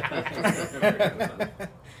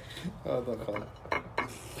 Oh, the fuck.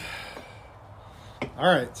 All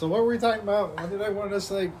right. So what were we talking about? What did I want to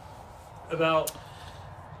say? About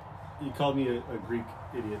You called me a Greek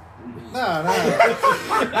idiot. No.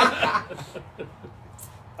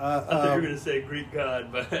 I thought you were going to say Greek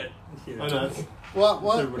god, but you know. Oh, no, that's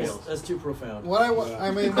Well, everybody else. That's too profound. what I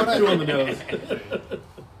mean, what Two on the I, nose.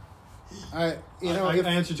 I I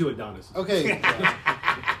answer to Adonis. okay.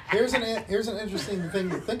 Here's an interesting thing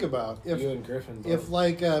to think about. You and Griffin. If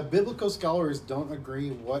like biblical scholars don't agree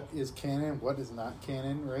what is canon, what is not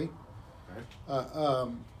canon, right?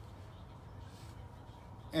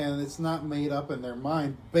 And it's not made up in their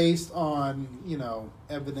mind based on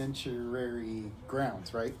evidentiary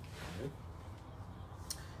grounds, right?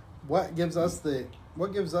 What gives us the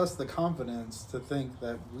confidence to think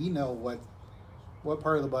that we know what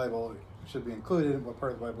part of the Bible should be included and what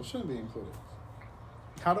part of the Bible shouldn't be included?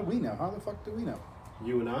 How do we know? How the fuck do we know?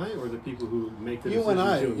 You and I, or the people who make the You decisions? and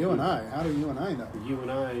I. to You include and I. How do you and I know? You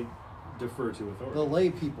and I defer to authority. The lay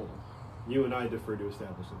people. You and I defer to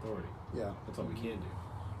established authority. Yeah. That's all we can do.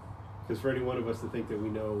 Because for any one of us to think that we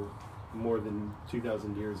know more than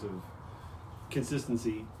 2,000 years of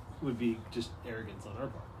consistency would be just arrogance on our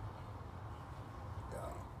part.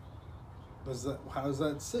 Yeah. How does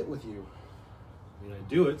that sit with you? I mean, I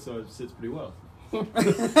do it, so it sits pretty well.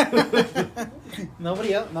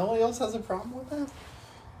 Nobody else has a problem with that?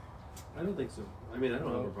 I don't think so. I mean, I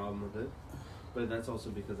don't have a problem with it, but that's also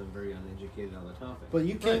because I'm very uneducated on the topic. But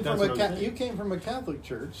you came Right, from that's what I'm saying. you came from a Catholic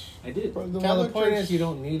church. I did. Well, the Catholic point Church is, you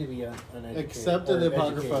don't need to be uneducated. Accepted or the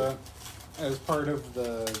Apocrypha educated. as part of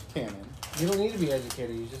the canon. You don't need to be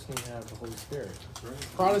educated. You just need to have the Holy Spirit. That's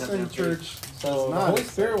right. Protestant You have to have church So does the not. Holy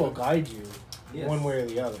Spirit will guide you Yes. one way or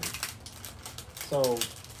the other. So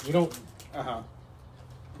you don't. Uh-huh.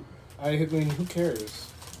 I mean, who cares?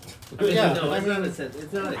 I mean, Yeah, no, I it's mean- not a sense.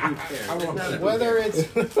 It's not a who cares. It's not a who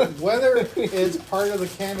Whether cares. it's part of the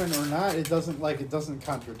canon or not, it doesn't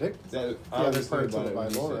contradict. That, The I other was thinking parts of about the it when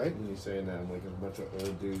Bible, you say- right? When you're saying that, I'm like a bunch of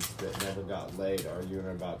old dudes that never got laid arguing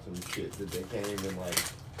about some shit that they can't even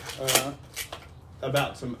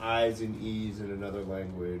about some I's and E's in another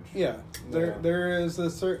language. Yeah, Yeah. there's a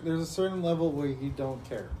certain level where you don't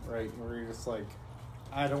care, right? Where you're just like,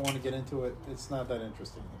 I don't want to get into it. It's not that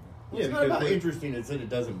interesting to me. Yeah, it's not because about we're- interesting. It's that it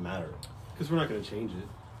doesn't matter. Because we're not going to change it.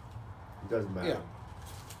 It doesn't matter.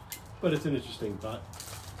 Yeah. But it's an interesting thought.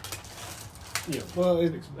 You know, Well, yeah,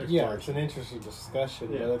 exploration. it's an interesting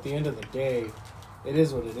discussion, Yeah. but at the end of the day, it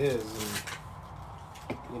is what it is,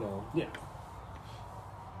 and Yeah.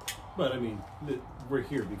 But I mean, we're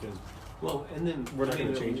here because Well, and then We're not I mean,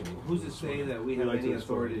 gonna change anything. Who's to say that we We have like any to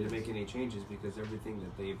explore authority to ideas. make any changes? Because everything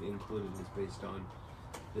that they've included is based on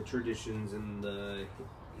the traditions and the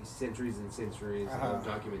centuries and centuries of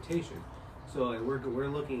documentation. So like, we're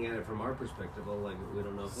looking at it from our perspective. Of like, we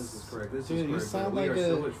don't know if this is correct. This Dude, is you correct. sound but we like are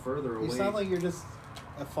so much further away. You sound like you're just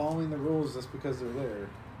following the rules just because they're there.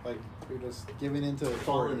 Like you're just giving into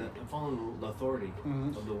authority. following the authority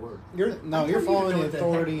Mhm. of the word. You're I no, don't you're even following know the what the heck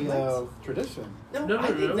authority that's- of tradition. No, I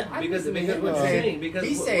think no. that- I Because think because that what's he's saying because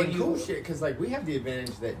he's what saying you- cool shit because like we have the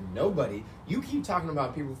advantage that nobody. You keep talking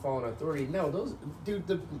about people following authority. No, those dude,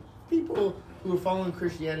 the people who were following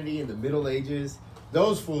Christianity in the Middle Ages,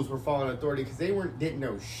 those fools were following authority because they didn't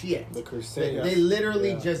know shit. the Crusades. They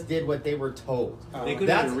literally Yeah. just did what they were told. They couldn't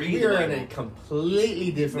That's even read we the are in Bible. a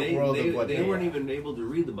completely different world of what they weren't are. even able to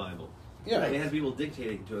read the Bible. Yeah. They had people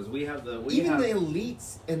dictating to us. We have the Even the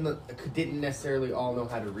elites didn't necessarily all know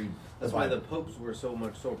how to read. That's the why the Bible. popes were so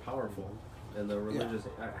powerful, and the religious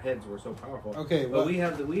heads were so powerful. Okay, but well- we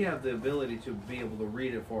have the ability to be able to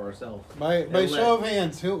read it for ourselves. By And show of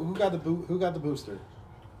hands, who got the booster?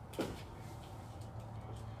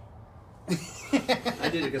 I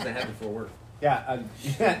did it because I had it for work. Yeah.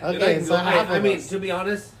 Okay, And so half I of mean, us. to be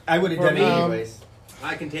honest, I would have For done me, it anyways.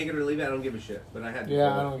 I can take it or leave it. I don't give a shit. But I had to.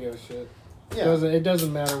 Yeah, for I work. don't give a shit. Yeah. It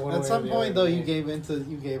doesn't matter one way At or some the point, other. though, you gave into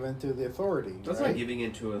the authority. That's right? not giving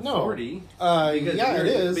into No. authority. Yeah, it you're-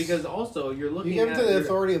 is. Because also you're looking You give at into the you're-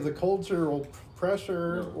 authority of the cultural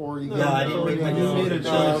pressure, No. or you No, give I the didn't authority make my of- decision. He made a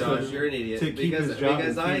No, choice Josh, you're an idiot. to keep because his job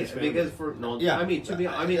because and feed I his family. because for no. Yeah. I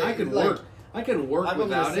mean I could Like, work. I can work I'm on the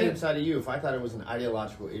without same it. side of you. If I thought it was an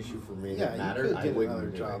ideological issue for me Yeah, that you mattered, could I get wouldn't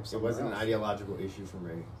another do job it. It somewhere wasn't an else. ideological issue for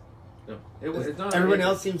me. No, it's not. Everyone it's-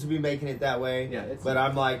 else seems to be making it that way. Yeah, it's- but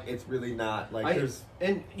I'm like, it's really not. Like, there's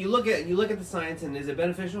and you look at the science, and is it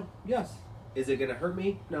beneficial? Yes. Is it going to hurt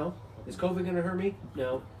me? No. Is COVID going to hurt me?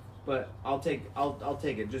 No. But I'll take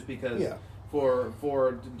it just because Yeah. for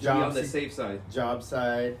to be on Job the se- safe side. job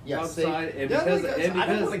side. Yeah, Job safe. side, and Yeah, because- because and I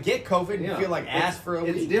don't because- want to get COVID and Yeah. feel like ass for a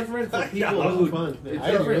week. It's different for Yeah, people that who. was fun. It's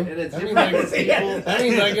I do. different, and it's That means different I for get- people. That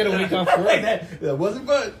means I get a week off work. that wasn't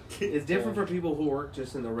fun. It's different for people who work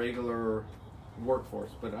just in the regular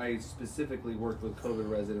workforce, but I specifically worked with COVID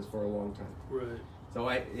residents for a long time. Right. So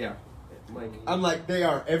like, I'm like, they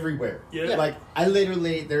are everywhere. Yeah. Like,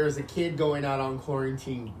 there is a kid going out on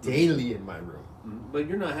quarantine daily in my room. but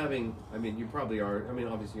you're not having. I mean, you probably are. I mean,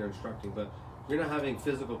 obviously you're instructing, but you're not having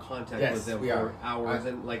physical contact Yes, with them we for are. hours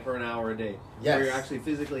and like for an hour a day. Yes. Where you're actually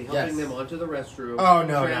physically helping Yes. them onto the restroom. Oh, no, not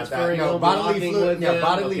that. transferring No, them, bodily walking fluid- with yeah, them.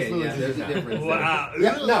 bodily okay, fluids yeah, is there's a enough. difference. there. Wow.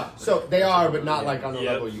 Yeah, no. So they are, but not like on the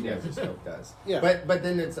Yep. level you guys are stoked does. Yeah. But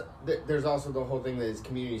then there's also the whole thing that is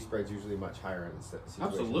community spread's usually much higher in situations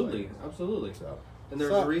Absolutely, like absolutely. this. So And there's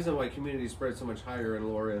So- a reason why community spread so much higher in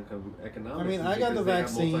lower income economics. I mean, is I got because the they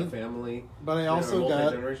vaccine, have multifamily, but I also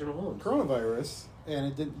got multi-generational homes. coronavirus,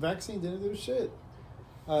 and vaccine didn't do shit.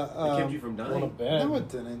 It kept you from Go to dying. bed. No, it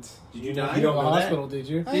didn't. Did you You die? don't go to the know that? hospital, did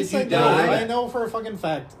you? I Did said you no. die? I know for a fucking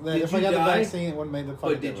fact that Did if I you got the die? vaccine, it wouldn't make the fucking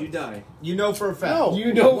But did you difference. die? You know for a fact. No.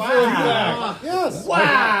 You know for a Wow. fact. Yes.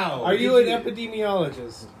 Wow. Are you an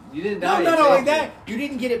epidemiologist? You didn't No, die. not only exactly. that, you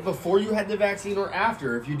didn't get it before you had the vaccine or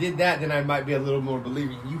after. If you did that, then I might be a little more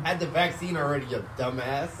believing. You had the vaccine already, you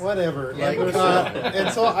dumbass. Whatever. Like,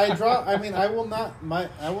 And so I draw. I mean, I will not.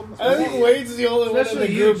 I will. I think Wade's the only one in Especially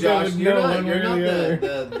the you, group that Josh. would You're know not. one way You're or not the other.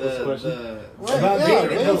 the. Right, About yeah, being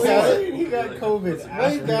Wade in the got water. it. He got COVID. Wade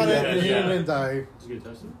after got he it, and he Yeah. didn't die. Did you get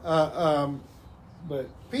tested? But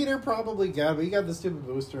Peter probably got it, but he got the stupid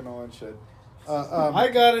booster and all that shit. I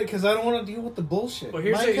got it because I don't want to deal with the bullshit. Well,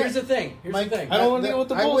 here's My the, kid- here's the thing. Here's my- the thing. I don't want to deal with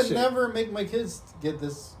the I would bullshit. never make my kids get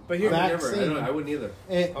this But here- Never. vaccine. I wouldn't either.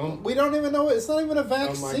 And we don't even know it. It's not even a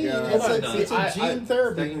vaccine. God. It's, Hold on, it's a gene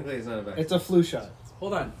therapy. Technically, it's not a vaccine. It's a flu shot.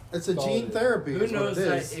 Hold on. It's a That's all gene it is. therapy. Who is what knows it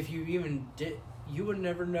that is. if you even did, you would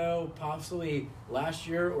never know. Possibly last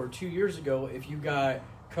year or 2 years ago, if you got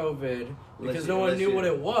COVID, because no one knew what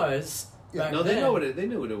it was. Yeah. back No, they then. know what it. They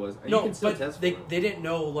knew what it was. You No, can still but test they for it. they didn't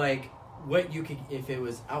know like what you could, if it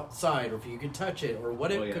was outside or if you could touch it or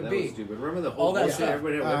what it Oh, yeah, could that be. was stupid. Remember the whole All that bullshit? stuff.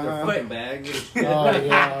 Everybody had to wipe their But- fucking bags. And shit. Oh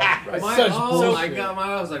yeah, Right. My, such oh bullshit. my god!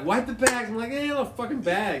 I was like, wipe the bags. I'm like, a fucking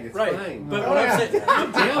bag. It's Right. fine. But Oh, what yeah. I'm saying,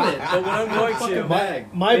 God damn it! but what I'm going fucking to,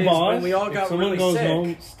 bag. My is boss, when we all got if someone really goes sick,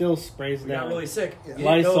 home, still sprays we down. got really sick. Yeah. You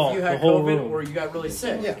didn't know Lysol, if you the had whole COVID room. or you got really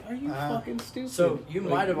sick. Yeah. Are you fucking stupid? So you Like,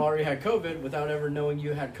 might have already had COVID without ever knowing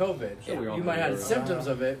you had COVID. Sure, we all You had might have had COVID. symptoms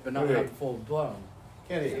of it, but not Wait. have the full blown.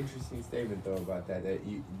 Kind of interesting statement though about that. That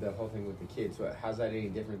you, the whole thing with the kids. How's that any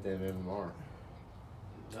different than MMR?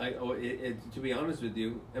 To be honest with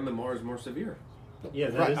you, MMR is more severe.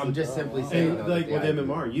 Yeah, that Right. is I'm the- just simply wow. saying. And though, like that with the idea-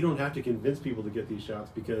 MMR, you don't have to convince people to get these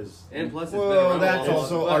shots because And plus, it's been Well, around that's a long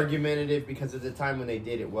also time. argumentative because at the time when they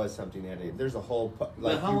did it was something that there's a whole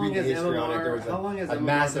like how you long read the has history on it. MMR There was how long has a MMR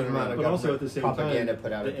massive been amount around? of but also at the same propaganda time,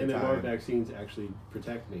 put out the at the MMR time. vaccines actually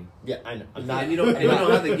protect me. Yeah, I know. I'm not. And you don't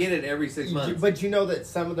have to get it every 6 months. But you know that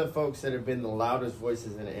some of the folks that have been the loudest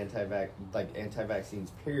voices in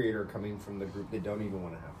anti-vaccines period are coming from the group that don't even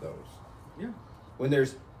want to have those. Yeah. When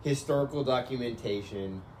there's historical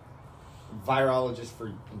documentation, virologists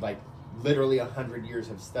for like literally 100 years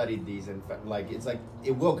have studied these, and like it's like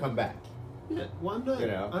it will come back. Yeah, well, I'm not. You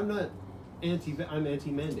know. I'm not anti. I'm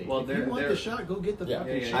anti-mandate. Well, if they're- you want they're- the shot, go get the Yeah,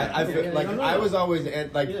 fucking yeah, shot. I feel like I was always like Yeah.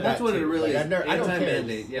 that That's what it too. really Like, is. I don't care.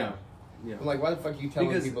 Anti-mandate. Yeah. Yeah. I'm like, why the fuck are you telling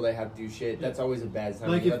Because- people they have to do shit? That's always a bad sign.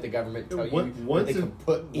 Like You if- let the government tell you once what they a- can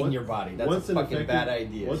put in once- your body. That's once a an fucking effective- bad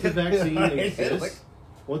idea. Once a vaccine Right? exists, Like-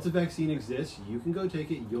 once a vaccine exists, you can go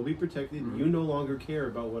take it. You'll be protected. You no longer care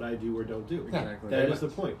about what I do or don't do. Exactly. That is the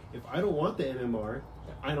point. If I don't want the MMR,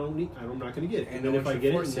 I don't need. I'm not going to get it. And no then if one I should get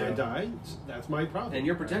it force and I you. die, that's my problem. And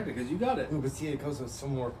you're protected because you got it. Ooh, but see, it goes with so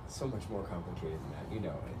much more complicated than that. You know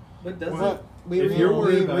it. But doesn't Well, we If you're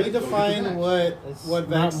worried about it, go get the redefine vax. what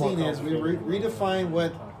not vaccine more is. We complicated. redefine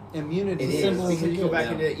what immunity It is. is simple as because it you go is. back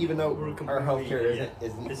Yeah. into even though We're our healthcare completely-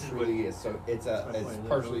 isn't This is really it's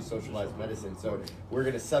partially socialized medicine. So we're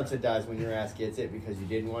going to subsidize when your ass gets it because you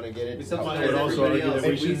didn't want to get it. We to subsidize help would also everybody argue else. that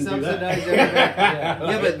we If we shouldn't do that. subsidize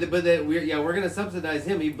everybody. Yeah, but we're gonna subsidize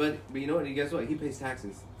him. But you know what? And guess what? He pays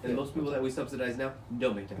taxes. And Yeah. most people that we subsidize now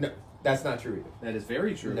don't pay taxes. No, that's not true either. That is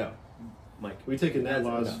very true. No, Mike. we take in that That's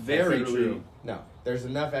laws very federally. true. no. There's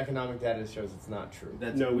enough economic data that shows it's not true.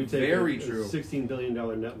 That's No, we take very a true. $16 billion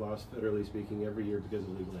net loss, federally speaking, every year because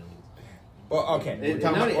of legal aliens. Well, okay. we're And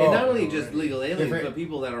talking not, about- and not only just legal aliens, Different- but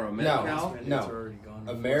people that are on No. Medi-Cal. No.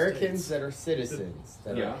 Americans that are citizens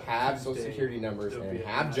that Yeah. have social security numbers and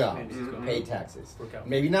have jobs Mhm. pay taxes. Work out.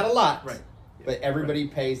 Maybe not a lot, Right. but everybody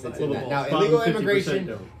pays that's in Well, that. Now, bottom illegal 50% immigration,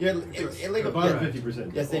 don't. yeah, illegal. The bottom yeah.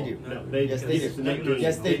 50%. Yes, they do. No, they, Yes, they it's do. the net gain.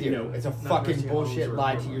 Yes, they do. No. It's a Not fucking nursing bullshit homes or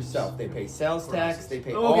lie to apartments. yourself. They pay sales tax. They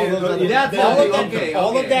pay Okay, all those other. that's all of that. okay,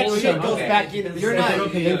 all of that okay. shit goes Okay. back into the You're same- not. They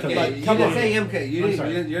don't pay income Okay, tax. you Come didn't on. say MK. You I'm didn't.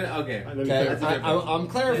 sorry. You're okay. Let me Okay, That's a clarify. difference. I'm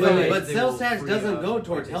But, clarifying. but sales tax doesn't go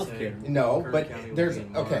towards healthcare. No, but there's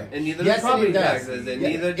okay. And neither Yes, does property and it does. taxes, and Yeah,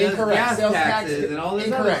 neither does incorrect. gas Sales taxes, and all this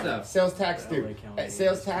incorrect. other stuff. Sales tax LA do. County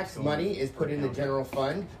Sales tax is going money is put in the per general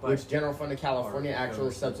fund, But- which general fund of California actually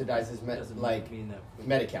subsidizes like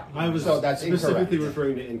Medi-Cal. I was so that's specifically incorrect.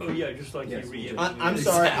 referring to Oh income. yeah, just like Yes. you re. I'm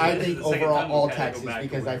sorry. I think It's the second overall time all we've had to go taxes back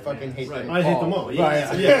because to I it. fucking hate them. I hate them all.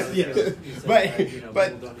 Right. Yes, yes.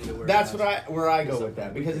 But that's what where I go with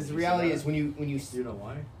that because the reality is when you You know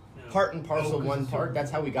why? part and parcel Oh, 'cause one it's part, your-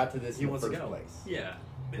 that's how we got to this He in the wants to first go. place. Yeah.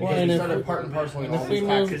 Because and it's if- sort of part and parcel in and all if we these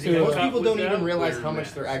move taxes. to- Most people don't Without even realize wearing how much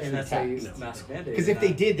masks. they're And actually that's taxed. a mask mandate. Because if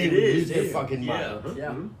they did, they It would is, lose their too. fucking mind. Yeah.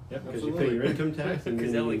 Yeah. Yep, because you pay your income tax and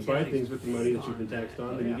Because then LA you buy County's things with the money that you've been taxed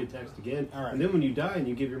on, then Yeah. you get taxed again. All right. And then when you die and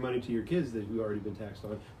you give your money to your kids that you've already been taxed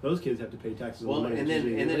on, those kids have to pay taxes on Well, the money. and that then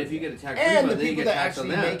you and then gave if you them. get a tax And the refund, then you people get that taxed on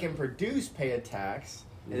actually that. make and produce pay a tax.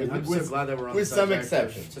 I'm so glad that we're on with the some subject of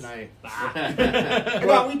exceptions. tonight.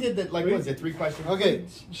 Well, we did that. Like, what was it? 3 questions. Okay,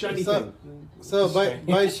 Shiny so, thing. so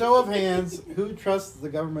by show of hands, who trusts the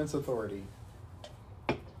government's authority?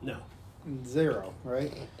 No. 0,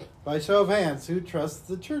 right? By show of hands, who trusts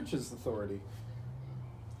the church's authority?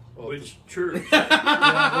 Which church?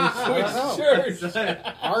 I Church.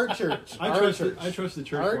 Our church. I Our trust church. I trust the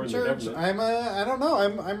church Our more than the church. government. I don't know.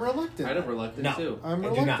 I'm reluctant. I'm reluctant No. too. I'm I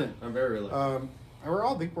do not. reluctant. I'm very reluctant. We're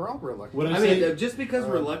all reluctant. What I say, mean, just because uh,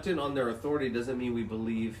 reluctant on their authority doesn't mean we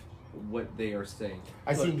believe what they are saying.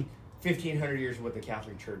 I seen 1,500 years of what the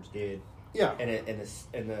Catholic Church did, Yeah.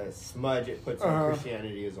 and the smudge it puts Uh-huh. on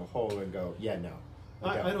Christianity as a whole, and go, yeah, no.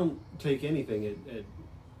 I don't take anything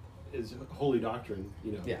as holy doctrine,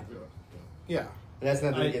 you know. Yeah. Yeah. And that's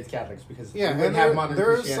nothing I- against Catholics because Yeah, we wouldn't and have modern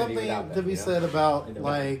there is Christianity something without that, to be you know? said I about know.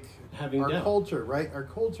 like Having our doubt. culture, right? Our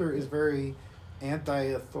culture is very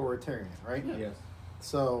anti-authoritarian, right? Yes.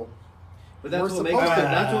 So But that's We're what makes supposed to-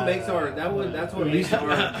 that's what makes our that's what makes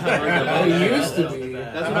our It used to be.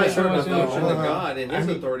 that's I'm what makes not our sure devotion what's to going on. God and His I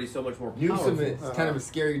mean, authority so much more Newsom powerful. is kind of a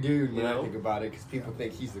scary dude when You I know? think about it because people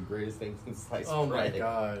think he's the greatest thing since sliced Oh my bread.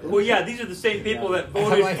 god. Well, yeah, these are the same people that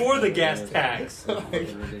voted for the gas tax. That's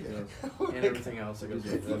fucking ridiculous. And everything else that goes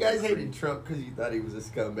with You it. guys hated Trump because you thought he was a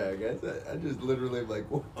scumbag. I just literally am like,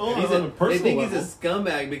 whoa. Oh, He's on a they personal think level. he's a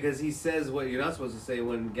scumbag because he says what you're not supposed to say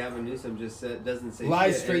when Gavin Newsom just doesn't say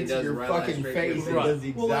Lies shit, and straight he to does your lie fucking straight to face your and Right. does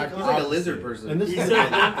the Well, like, exact He's like a opposite. lizard person. And this He is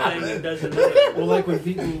says one thing and does another. well, like when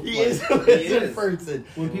people He like, is a lizard is. person.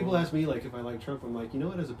 when people ask me like if I like Trump, I'm like, you know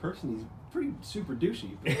what? As a person, he's pretty super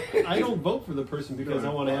douchey. I don't vote for the person because I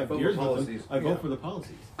want to I have vote for beers with him. policies. I vote Yeah. for the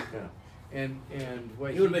policies. And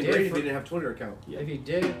what It would have been did great if for- he didn't have a Twitter account. if he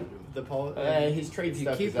did the His trade if you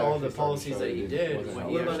stuff keep is all actually the starting to policies show that he did wasn't when how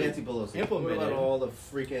he What about actually- Nancy Pelosi? implemented What about it. all the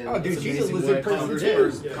freaking? Oh, dude, It's she's a amazing lizard what person Congress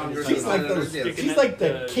too. did. Congress She's like the senators, Sticking she's like the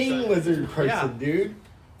that, king lizard person, yeah. dude.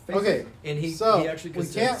 okay, And he so actually we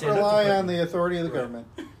could can't stand up to rely Clinton. on the authority of the Right. government.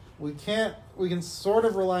 We can sort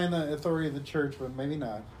of rely on the authority of the church, but maybe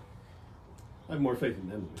not. I have more faith in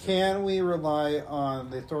them. Can we rely on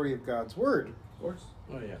the authority of God's word? Of course,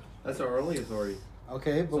 Oh yeah. that's our only authority.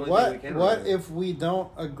 Okay, It's but the only thing we can what rely on. if we don't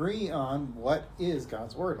agree on what is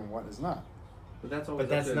God's word and what is not? But that's always But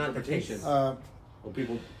that's up to not the interpretation. case. Well,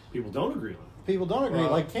 people don't agree on it. People don't agree,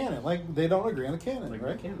 Well- like canon, like they don't agree on the canon, Like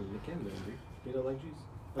right? They can agree. They don't like Jesus.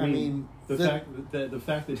 I mean, the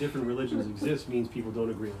fact that different religions exist means people don't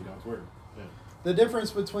agree on God's word. Yeah. the difference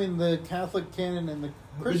between the Catholic canon and the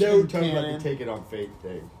We Christian don't talk about the canon. take it on faith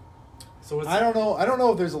thing. So what's I don't know. I don't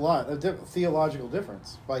know if there's a lot of theological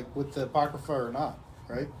difference, like with the Apocrypha or not,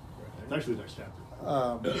 right? It's actually the next chapter.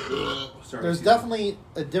 Sorry, There's excuse me. definitely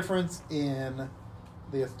a difference in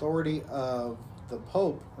the authority of the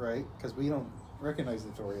Pope, right? Because we don't recognize the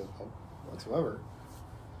authority of the Pope whatsoever.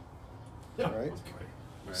 Yeah. Right. That's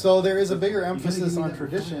right. So there is a bigger gotta emphasis give me on that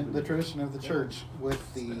tradition, refinement. the tradition of the church,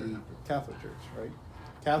 with the Catholic Church, right?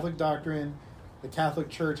 Catholic doctrine, the Catholic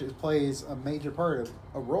Church plays a major part of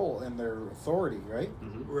a role in their authority, right?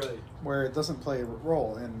 Right. Where it doesn't play a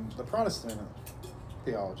role in the Protestant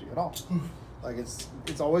theology at all. Like it's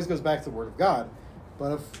always goes back to the Word of God.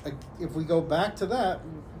 But if we go back to that,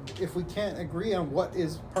 if we can't agree on what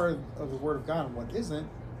is part of the Word of God and what isn't,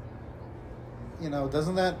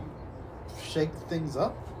 doesn't that shake things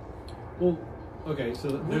up? Well, okay, so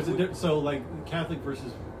there's so like Catholic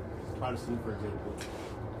versus Protestant, for example.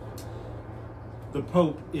 The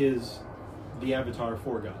Pope is the avatar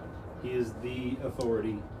for God. He is the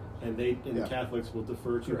authority, and Yeah. Catholics will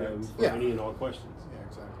defer to Correct. him for Yeah. any and all questions. Yeah,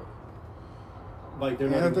 exactly. Like they're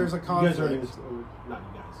And not. if there's a you guys aren't even, conflict- or not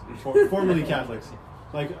you guys, formerly Catholics.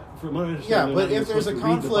 Like from what I understand, Yeah, they're but not even if there's a supposed to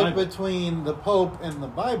read the conflict Bible. between the Pope and the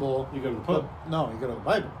Bible, You go to the Pope. No, you go to the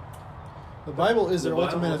Bible. The Bible is their The Bible,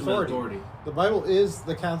 ultimate authority. authority. The Bible is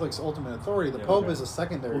the Catholics' ultimate authority. The Yeah, Pope okay. is a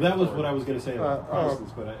secondary. Well, that was authority. what I was going to say about Uh,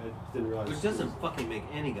 Protestants, but I didn't realize. Which doesn't fucking make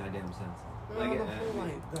any goddamn sense. Like,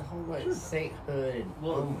 the whole sainthood. And,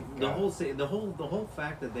 well, oh my the God. whole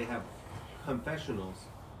fact that they have confessionals,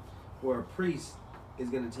 where a priest is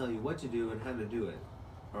going to tell you what to do and how to do it,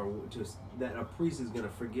 or just that a priest is going to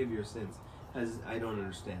forgive your sins. I don't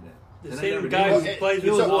understand it. The And I same never guy did. who Well, plays it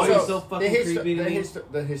was with the always voice. so fucking creepy to me.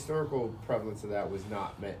 The historical prevalence of that was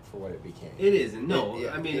not meant for what it became. It isn't. No,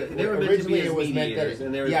 It- I mean it- they were meant to originally be as it was meant mediators, that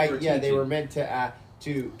and they were yeah, for they were teaching. meant to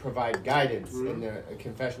to provide guidance. And the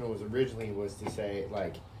confessional was to say,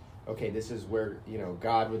 like, okay, this is where, you know,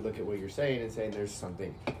 God would look at what you're saying and say there's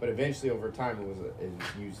something. But eventually, over time, it was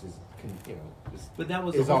used as, you know, But that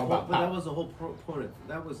was it's the all whole about But that power. was the whole point.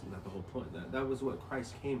 That was not the whole point. That was what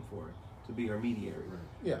Christ came for, to be our mediator,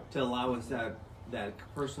 Yeah. to allow us that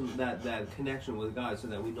person, that connection with God, so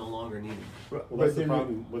that we no longer need him. Well, But that's the then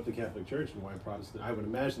problem with the Catholic Church and why Protestant. I would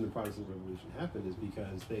imagine the Protestant Revolution happened is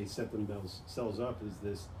because they set themselves up as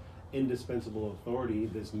this indispensable authority,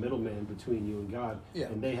 this middleman between you and God, Yeah.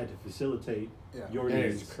 and they had to facilitate Yeah. your And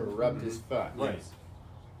needs. it's corrupt as fuck. Right.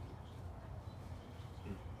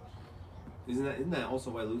 Isn't that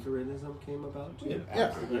also why Lutheranism came about too? Yeah.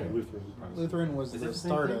 Yeah. Yeah, Lutheran. Protestant. Lutheran was Is the that the same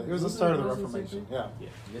start thing? of. It was the Lutheran start of the was the same Reformation. thing?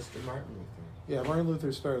 Yeah. Mr. Martin Luther. Yeah. Martin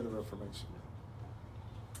Luther started the Reformation.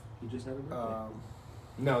 You just had a birthday.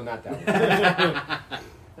 No, not that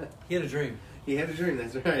one. He had a dream. He had a dream.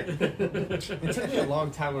 That's right. It took me a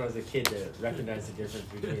long time when I was a kid to recognize the difference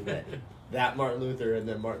between that Martin Luther and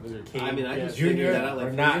then Martin Luther King. I mean, I just Jr. figured that out like are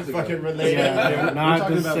 4 not years ago. fucking related. Yeah, We're not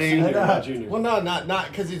talking the about same. senior, not junior. Well, no, not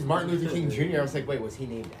because it's Martin Luther King Jr. I was like, wait, was he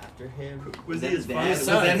named after him? Was that he his his father?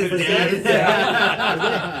 dad? Was Was that that his his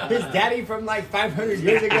dad? Yeah. His daddy from like 500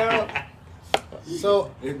 years ago.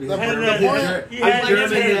 So It- the Had point- that- the he point- had I'm like German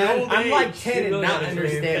 10, dad. I'm like She 10 and knows not how to dream.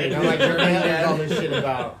 understanding. I'm like, what the hell is all this shit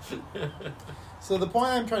about? So the point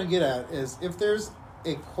I'm trying to get at is if there's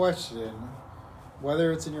a question,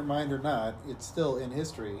 whether it's in your mind or not, it's still in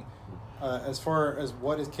history. As far as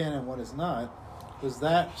what is canon and what is not, does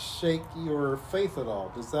that shake your faith at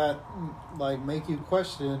all? Does that like make you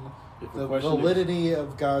question If the a question validity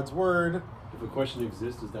of God's word? If a question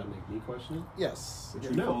exists, does that make me question it? Yes. The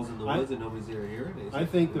tree No. falls in the woods and nobody's there to hear it. I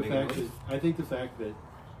think the Make a fact noise. that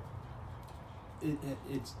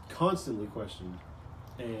it's constantly questioned,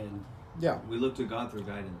 and Yeah. we look to God through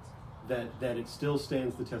guidance. that it still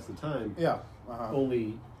stands the test of time Yeah. Uh-huh.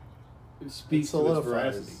 only speaks It to its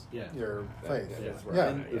veracity. solidifies Yeah. your faith. That's Yeah.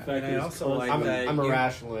 right. The fact And I is also like constantly- that I'm a you-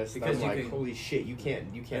 rationalist. because I'm you like, can- holy shit, you can't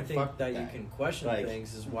I think fuck that you can question Like-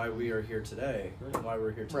 things is why we are here today, Right. and why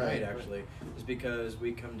we're here tonight. Right. Actually, is because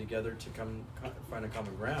we come together to find a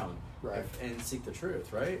common ground, Right. and seek the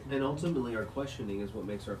truth. Right. And ultimately, our questioning is what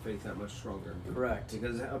makes our faith that much stronger. Correct.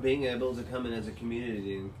 Because being able to come in as a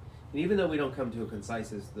community, and even though we don't come to a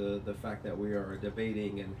consensus, the fact that we are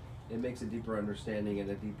debating, and it makes a deeper understanding and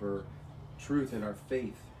a deeper truth in our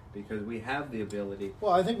faith, because we have the ability.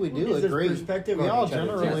 Well, I think we do Because there's agree. perspective We on all each other.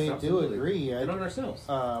 generally Yes, do absolutely. agree. And on ourselves.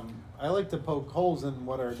 I like to poke holes in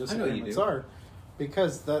what our disagreements do. are,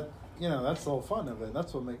 because that's the whole fun of it.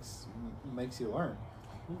 That's what makes you learn.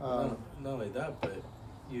 Not only that, but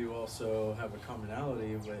you also have a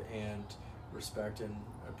commonality and respect and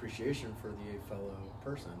appreciation for the fellow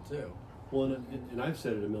person too. Well, and I've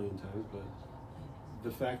said it a million times, but the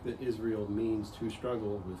fact that Israel means to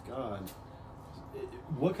struggle with God,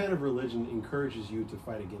 what kind of religion encourages you to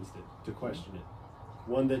fight against it, to question it?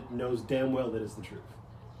 One that knows damn well that it's the truth.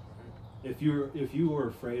 If you were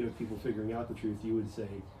afraid of people figuring out the truth, you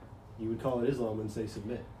would call it Islam and say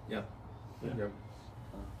submit. Yeah. Yeah.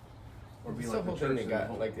 Or be It's like the whole the thing church. that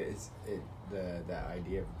got like the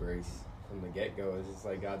idea of grace from the get go is it's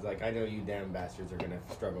like God's like, I know you damn bastards are gonna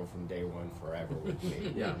struggle from day one forever with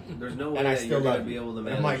me. Yeah. There's no way And I that still you're going love to be you. able to And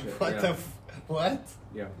manage I'm like, it. what yeah. the what?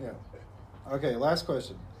 Yeah. Yeah. Okay. Last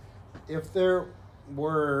question. If there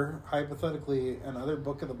were hypothetically another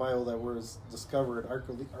book of the Bible that was discovered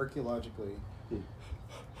archaeologically,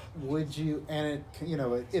 would you, and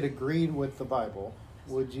it agreed with the Bible,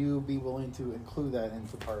 would you be willing to include that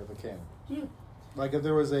into part of the canon? Yeah. Like if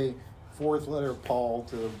there was a fourth letter of Paul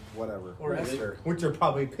to whatever, Or Esther. Which are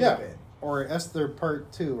probably could yeah, have been. or Esther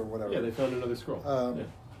Part 2 or whatever. Yeah, they found another scroll. Yeah.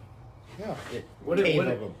 Yeah. What if, Cave what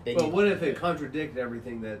of if, them. They but need- what if it contradicted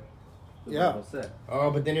everything that the Yeah. Bible said?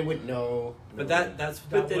 Oh, but then it would know. But that's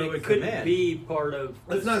But not then what it would couldn't come in. be part of.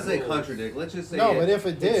 Let's the not say scrolls. contradict. Let's just say No, but if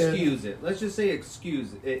it did- excuse it. Let's just say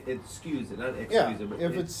excuse it. Excuse it, not excuse Yeah, it. But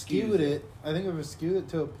if it excuse skewed it, I think if it skewed it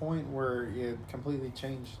to a point where it completely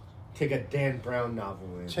changed Take a Dan Brown novel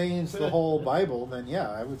in. the whole Bible, then yeah,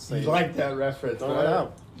 I would say You like that reference, throw right? it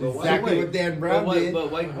out. But why- Exactly wait, what Dan Brown but did. But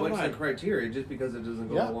Hold what's the on. criteria? Just because it doesn't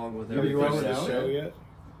go Yeah. along with Have everything. you watched watched the the show show yet?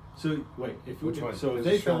 So wait, Which one? So if Is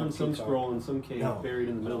they it shown on found some Peacock? scroll in some cave No. buried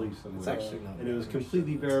in the Middle East somewhere, It's actually not. and it was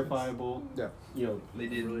completely verifiable, Yeah, They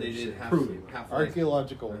did half Prove it. half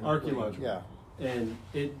archaeological. archaeological, Yeah, and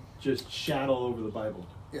it just shat all over the Bible,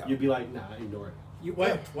 Yeah. you'd be like, nah, ignore it.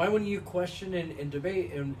 Why wouldn't you question and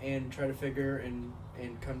debate and try to figure and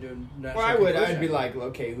and come to a natural Well, I'd conclusion. be like,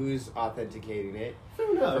 okay, who's authenticating it?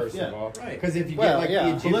 Fair enough. First yeah. of all, Right. because if you Well, get like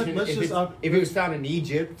yeah. the So Egyptian, let's if, just if it was found in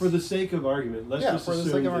Egypt, For the sake of argument, let's Yeah, just for the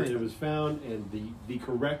assume sake of that it argument. was found and the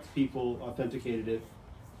correct people authenticated it,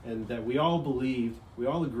 and that we all believed, we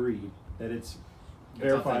all agreed that it's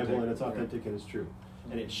verifiable authentic. and it's authentic and it's true,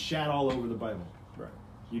 and it's shat all over the Bible. right?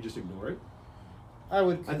 You just ignore it. I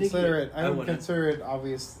would I think consider you- it. I I would wouldn't. consider it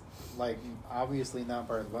obviously not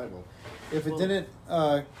part of the Bible. If it Well- didn't,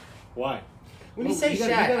 Why? When you Well, say you shat,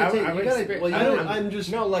 gotta- you gotta take- I would you gotta- expect- well, you I don't- gotta- I'm just-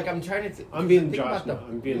 no, like I'm trying to. I'm being think Josh about now. the-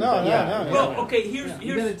 I'm being No, yeah. no. Well, okay. Here's You got to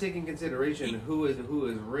here's take in consideration who is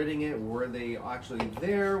writing it. Were they actually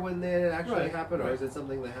there when it actually Right, happened, or right. is it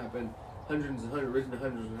something that happened hundreds and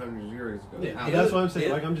hundreds of years ago? Yeah, How- But that's what I'm saying.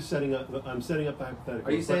 Yeah. Like I'm just setting up. I'm setting up the hypothetical.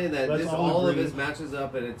 Are you saying that Let's this all of agree- this matches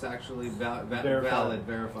up and it's actually Verified. valid,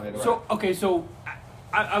 verified? So okay, so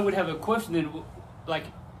I would have a question then, like,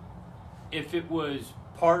 if it was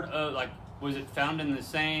part of like, was it found in the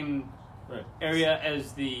same Right. area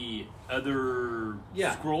as the other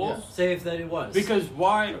Yeah. scrolls? Say if that it was. Because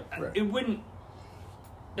why Right. it wouldn't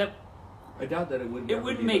that I doubt that it would. it ever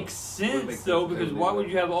wouldn't be make the- sense wouldn't make though, sense because if why it would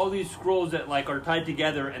you have all these scrolls that like are tied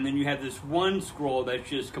together and then you have this one scroll that's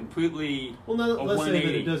just completely Well, no, a let's say that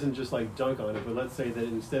 180. it doesn't just like dunk on it, but let's say that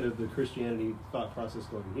instead of the Christianity thought process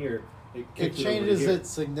going here, it it kicks changes over here. its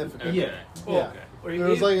significance. Okay. Yeah. Well, Yeah. okay. Or There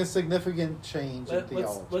was you- like a significant change in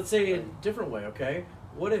theology. let's say it a different way, okay?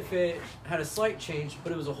 What if it had a slight change,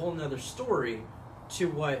 but it was a whole nother story to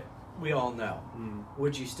what we all know? Mm.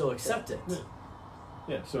 Would you still accept it? Yeah.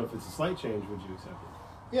 Yeah. So if it's a slight change, would you accept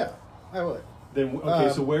it? Yeah, I would. Then okay.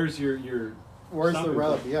 Um, So where's your Where's the stopping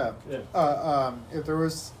rub? point? Yeah. Yeah. If there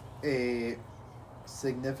was a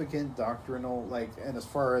significant doctrinal, and as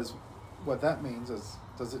far as what that means is,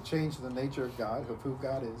 does it change the nature of God, of who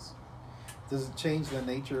God is? Does it change the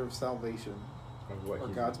nature of salvation Of what or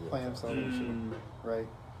he God's revealed plan of to us. salvation? Right.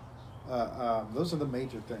 Those are the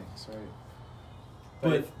major things,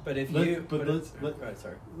 right? But if let- you but let's- go ahead,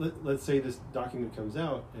 sorry. Let's say this document comes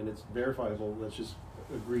out and it's verifiable. Let's just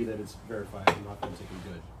agree that it's verified and authentic and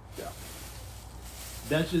good. Yeah.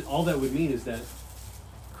 That's just all that would mean is that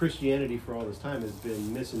Christianity for all this time has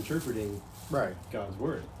been misinterpreting Right. God's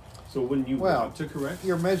word. So when you Well, want to correct,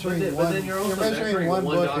 You're measuring But then you're also measuring measuring one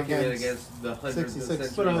one book document against the hundreds of 66.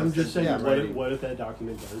 centuries but I'm of just saying, Yeah. what if that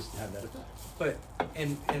document does have that effect? But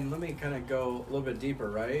and let me kind of go a little bit deeper,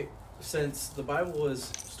 right? Since the Bible is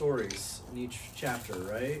stories in each chapter,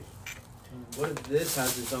 right? What if this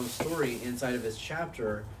has its own story inside of its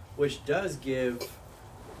chapter, which does give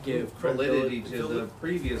validity credibility to the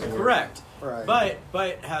previous word. Correct. Right.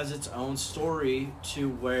 But has its own story to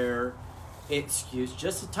where it skews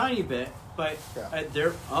just a tiny bit, but Yeah.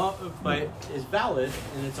 but is valid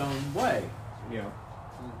in its own way. Yeah.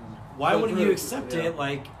 Why But wouldn't for- you accept yeah. it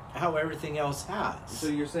like how everything else has? So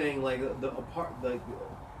you're saying like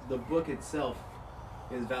the book itself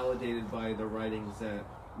is validated by the writings that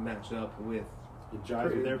match up with It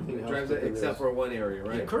jives with everything else. drives but it, then except there's- for one area,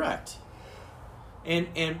 right? Correct.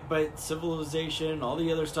 But civilization, all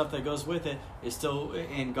the other stuff that goes with it is still,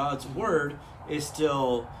 and God's word is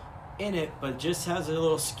still in it, but just has a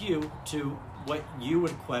little skew to what you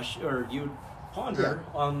would question or you would ponder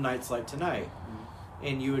on nights like tonight,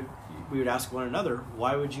 and we would ask one another,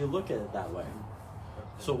 why would you look at it that way?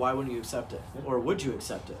 So why wouldn't you accept it, or would you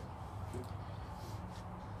accept it?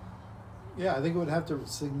 Yeah, I think it would have to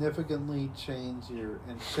significantly change and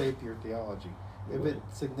shape your theology. If it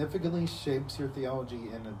significantly shapes your theology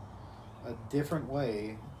in a different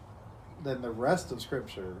way than the rest of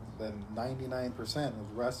Scripture, than 99% of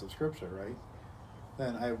the rest of Scripture, right?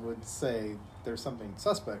 Then I would say there's something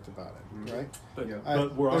suspect about it, right? But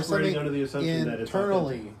But we're there's operating something under the assumption that it's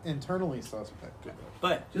internally suspect.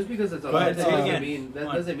 but Just because it's Go ahead, authentic say it doesn't again. mean Come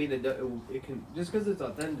on. it can. Just because it's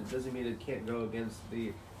authentic doesn't mean it can't go against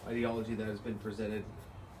the ideology that has been presented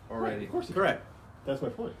already. Of course, correct. That's my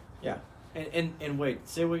point. Yeah, and wait,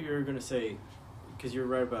 say what you're gonna say, because you're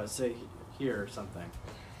right about say here or something.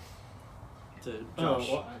 To Josh. Oh,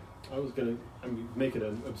 well, I was gonna make it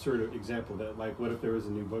an absurd example that, like, what if there was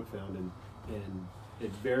a new book found and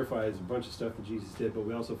it verifies a bunch of stuff that Jesus did, but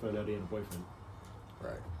we also found out he had a boyfriend.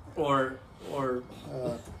 Right. or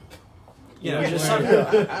Yeah, yeah,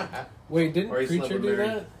 just Wait, didn't Or he slept Preacher with do Mary.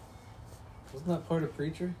 that? Wasn't that part of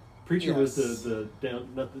Preacher? Preacher was Yes. the down,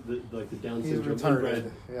 not the like the Down He's syndrome retarded.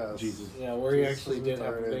 inbred Yes. Jesus. Yeah, where he Jesus actually was did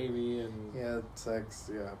have a retarded. baby and He had sex.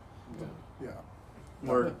 Yeah. Yeah.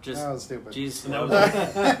 or just that was stupid. Jesus. And that was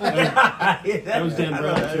that was Dan I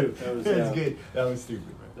Brown know too. That was That's good. That was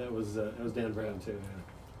stupid, that was Dan Brown too.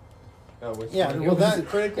 Oh, which Yeah, one? well, it that was,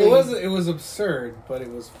 critically. it was absurd, but it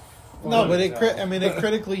was No, but it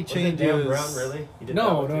critically Was it changes. Dan Brown really? He did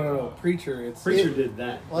No, that no, one, no, too. no. Preacher. It's Preacher did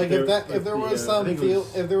that. Like if there was some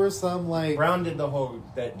if there was some like Brown did the whole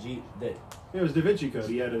that It was Da Vinci Code.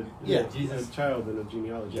 He had Yeah. Jesus. a child and a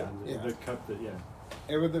genealogy. Yeah. And Yeah. The cup that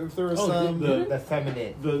if there was Oh, some the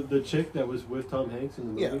feminine. the chick that was with Tom Hanks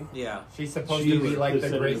in the movie. Yeah. She's supposed She to be was like the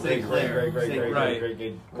the great Saint Clair.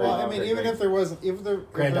 great. well, I mean, even if there was if there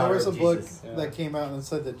Granddaughter was a of book Jesus. Yeah. that came out and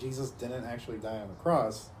said that Jesus didn't actually die on the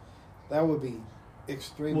cross, that would be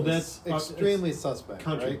extremely Well, that's extremely suspect,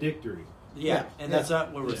 right? Contradictory. Yeah, Yeah. and that's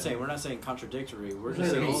not what we're Yeah. saying. We're not saying contradictory. We're We're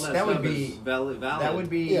just saying saying all that would stuff be- is valid. that would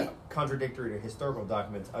be Yeah. contradictory to historical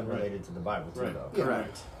documents unrelated to the Bible too, Right. though. Yeah.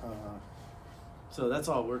 correct. Uh, So that's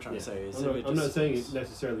all we're trying Yeah. to say. Is I'm if not, it I'm not just- saying it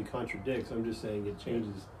necessarily contradicts. I'm just saying it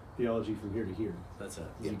changes theology from here to here. That's it.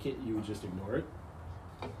 You can't. You would just ignore it.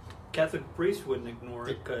 Catholic priests wouldn't ignore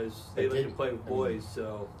it because they They like to did. play with boys.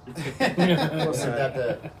 So Isn't that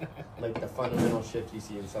the fundamental shift you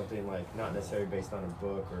see in something like not necessarily based on a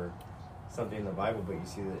book or something in the Bible, but you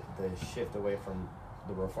see the shift away from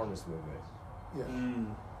the reformist movement. yeah. mm,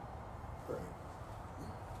 Right.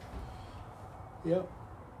 Yep.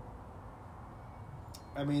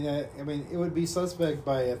 I mean, it would be suspect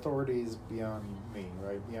by authorities beyond me,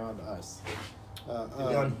 right? Beyond us.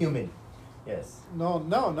 Beyond human, yes. No,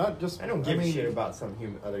 not just. I don't give mean, a shit about some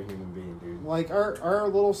other human being, dude. Like our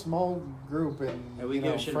little small group in And we you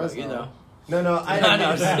give know, a shit Fresno. about you though. No, I I know.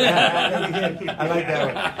 I like that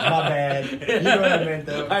one. My bad. You know what I meant,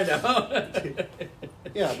 though. I know.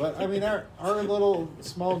 Yeah, but I mean, our little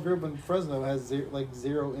small group in Fresno has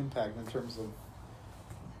zero impact in terms of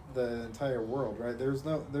the entire world, right? There's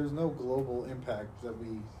no global impact that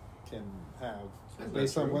we can have That's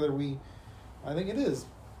based not on true. whether we. I think it is.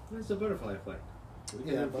 It's a butterfly effect. We can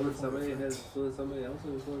Yeah, influence butterfly somebody, and effect. then influence somebody else,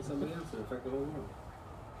 and influence somebody else, and affect the whole world.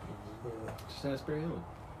 Just ask Barry Allen.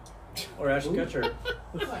 Or Ashton Kutcher.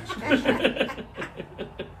 The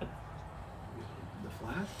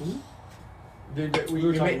Flash? Dude, We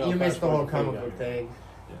were talking you about missed the whole Flashpoint comic before we book got thing.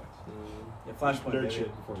 Yeah, Flashpoint. Nerd baby.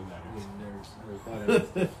 shit before we got There's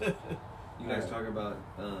You guys talk about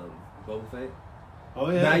Boba Fett? Oh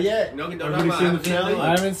yeah. Not yet. No, don't Everybody talk seen about the finale? I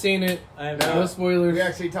haven't seen it. I have No not. spoilers. We were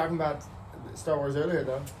actually talking about Star Wars earlier,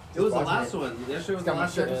 though. It was the Watching last it. one. Yesterday was It's the got my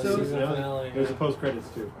last shirt. episode. Season finale, There's yeah. a post credits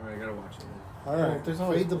too. Alright, I gotta watch it. All right, There's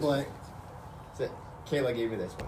always fade to black. So, Kayla gave me this one.